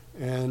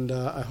 And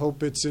I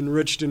hope it's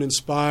enriched and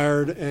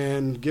inspired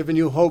and given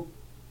you hope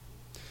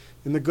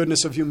in the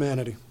goodness of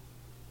humanity.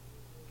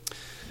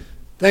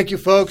 Thank you,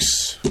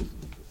 folks.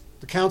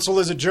 The council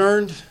is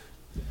adjourned.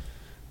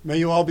 May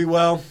you all be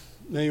well.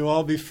 May you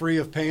all be free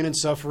of pain and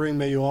suffering.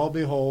 May you all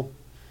be whole.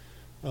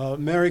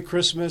 Merry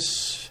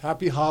Christmas.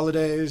 Happy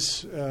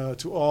holidays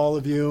to all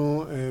of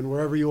you, and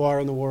wherever you are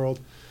in the world,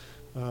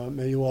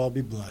 may you all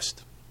be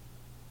blessed.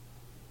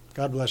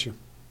 God bless you.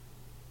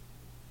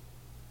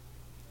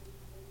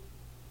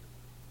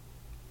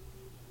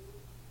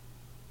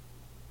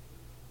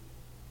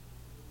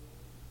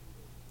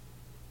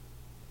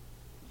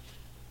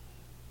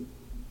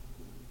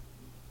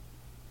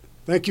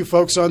 Thank you,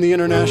 folks on the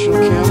international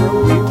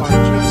camera. We are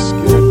just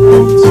getting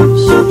ready to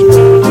switch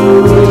it.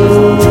 Thank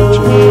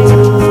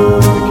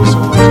you so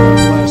much.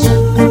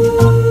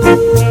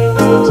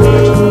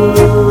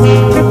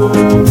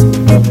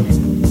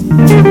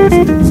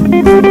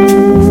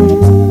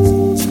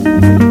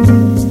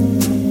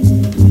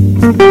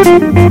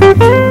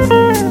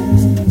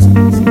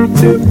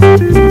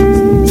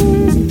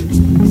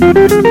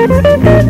 God bless.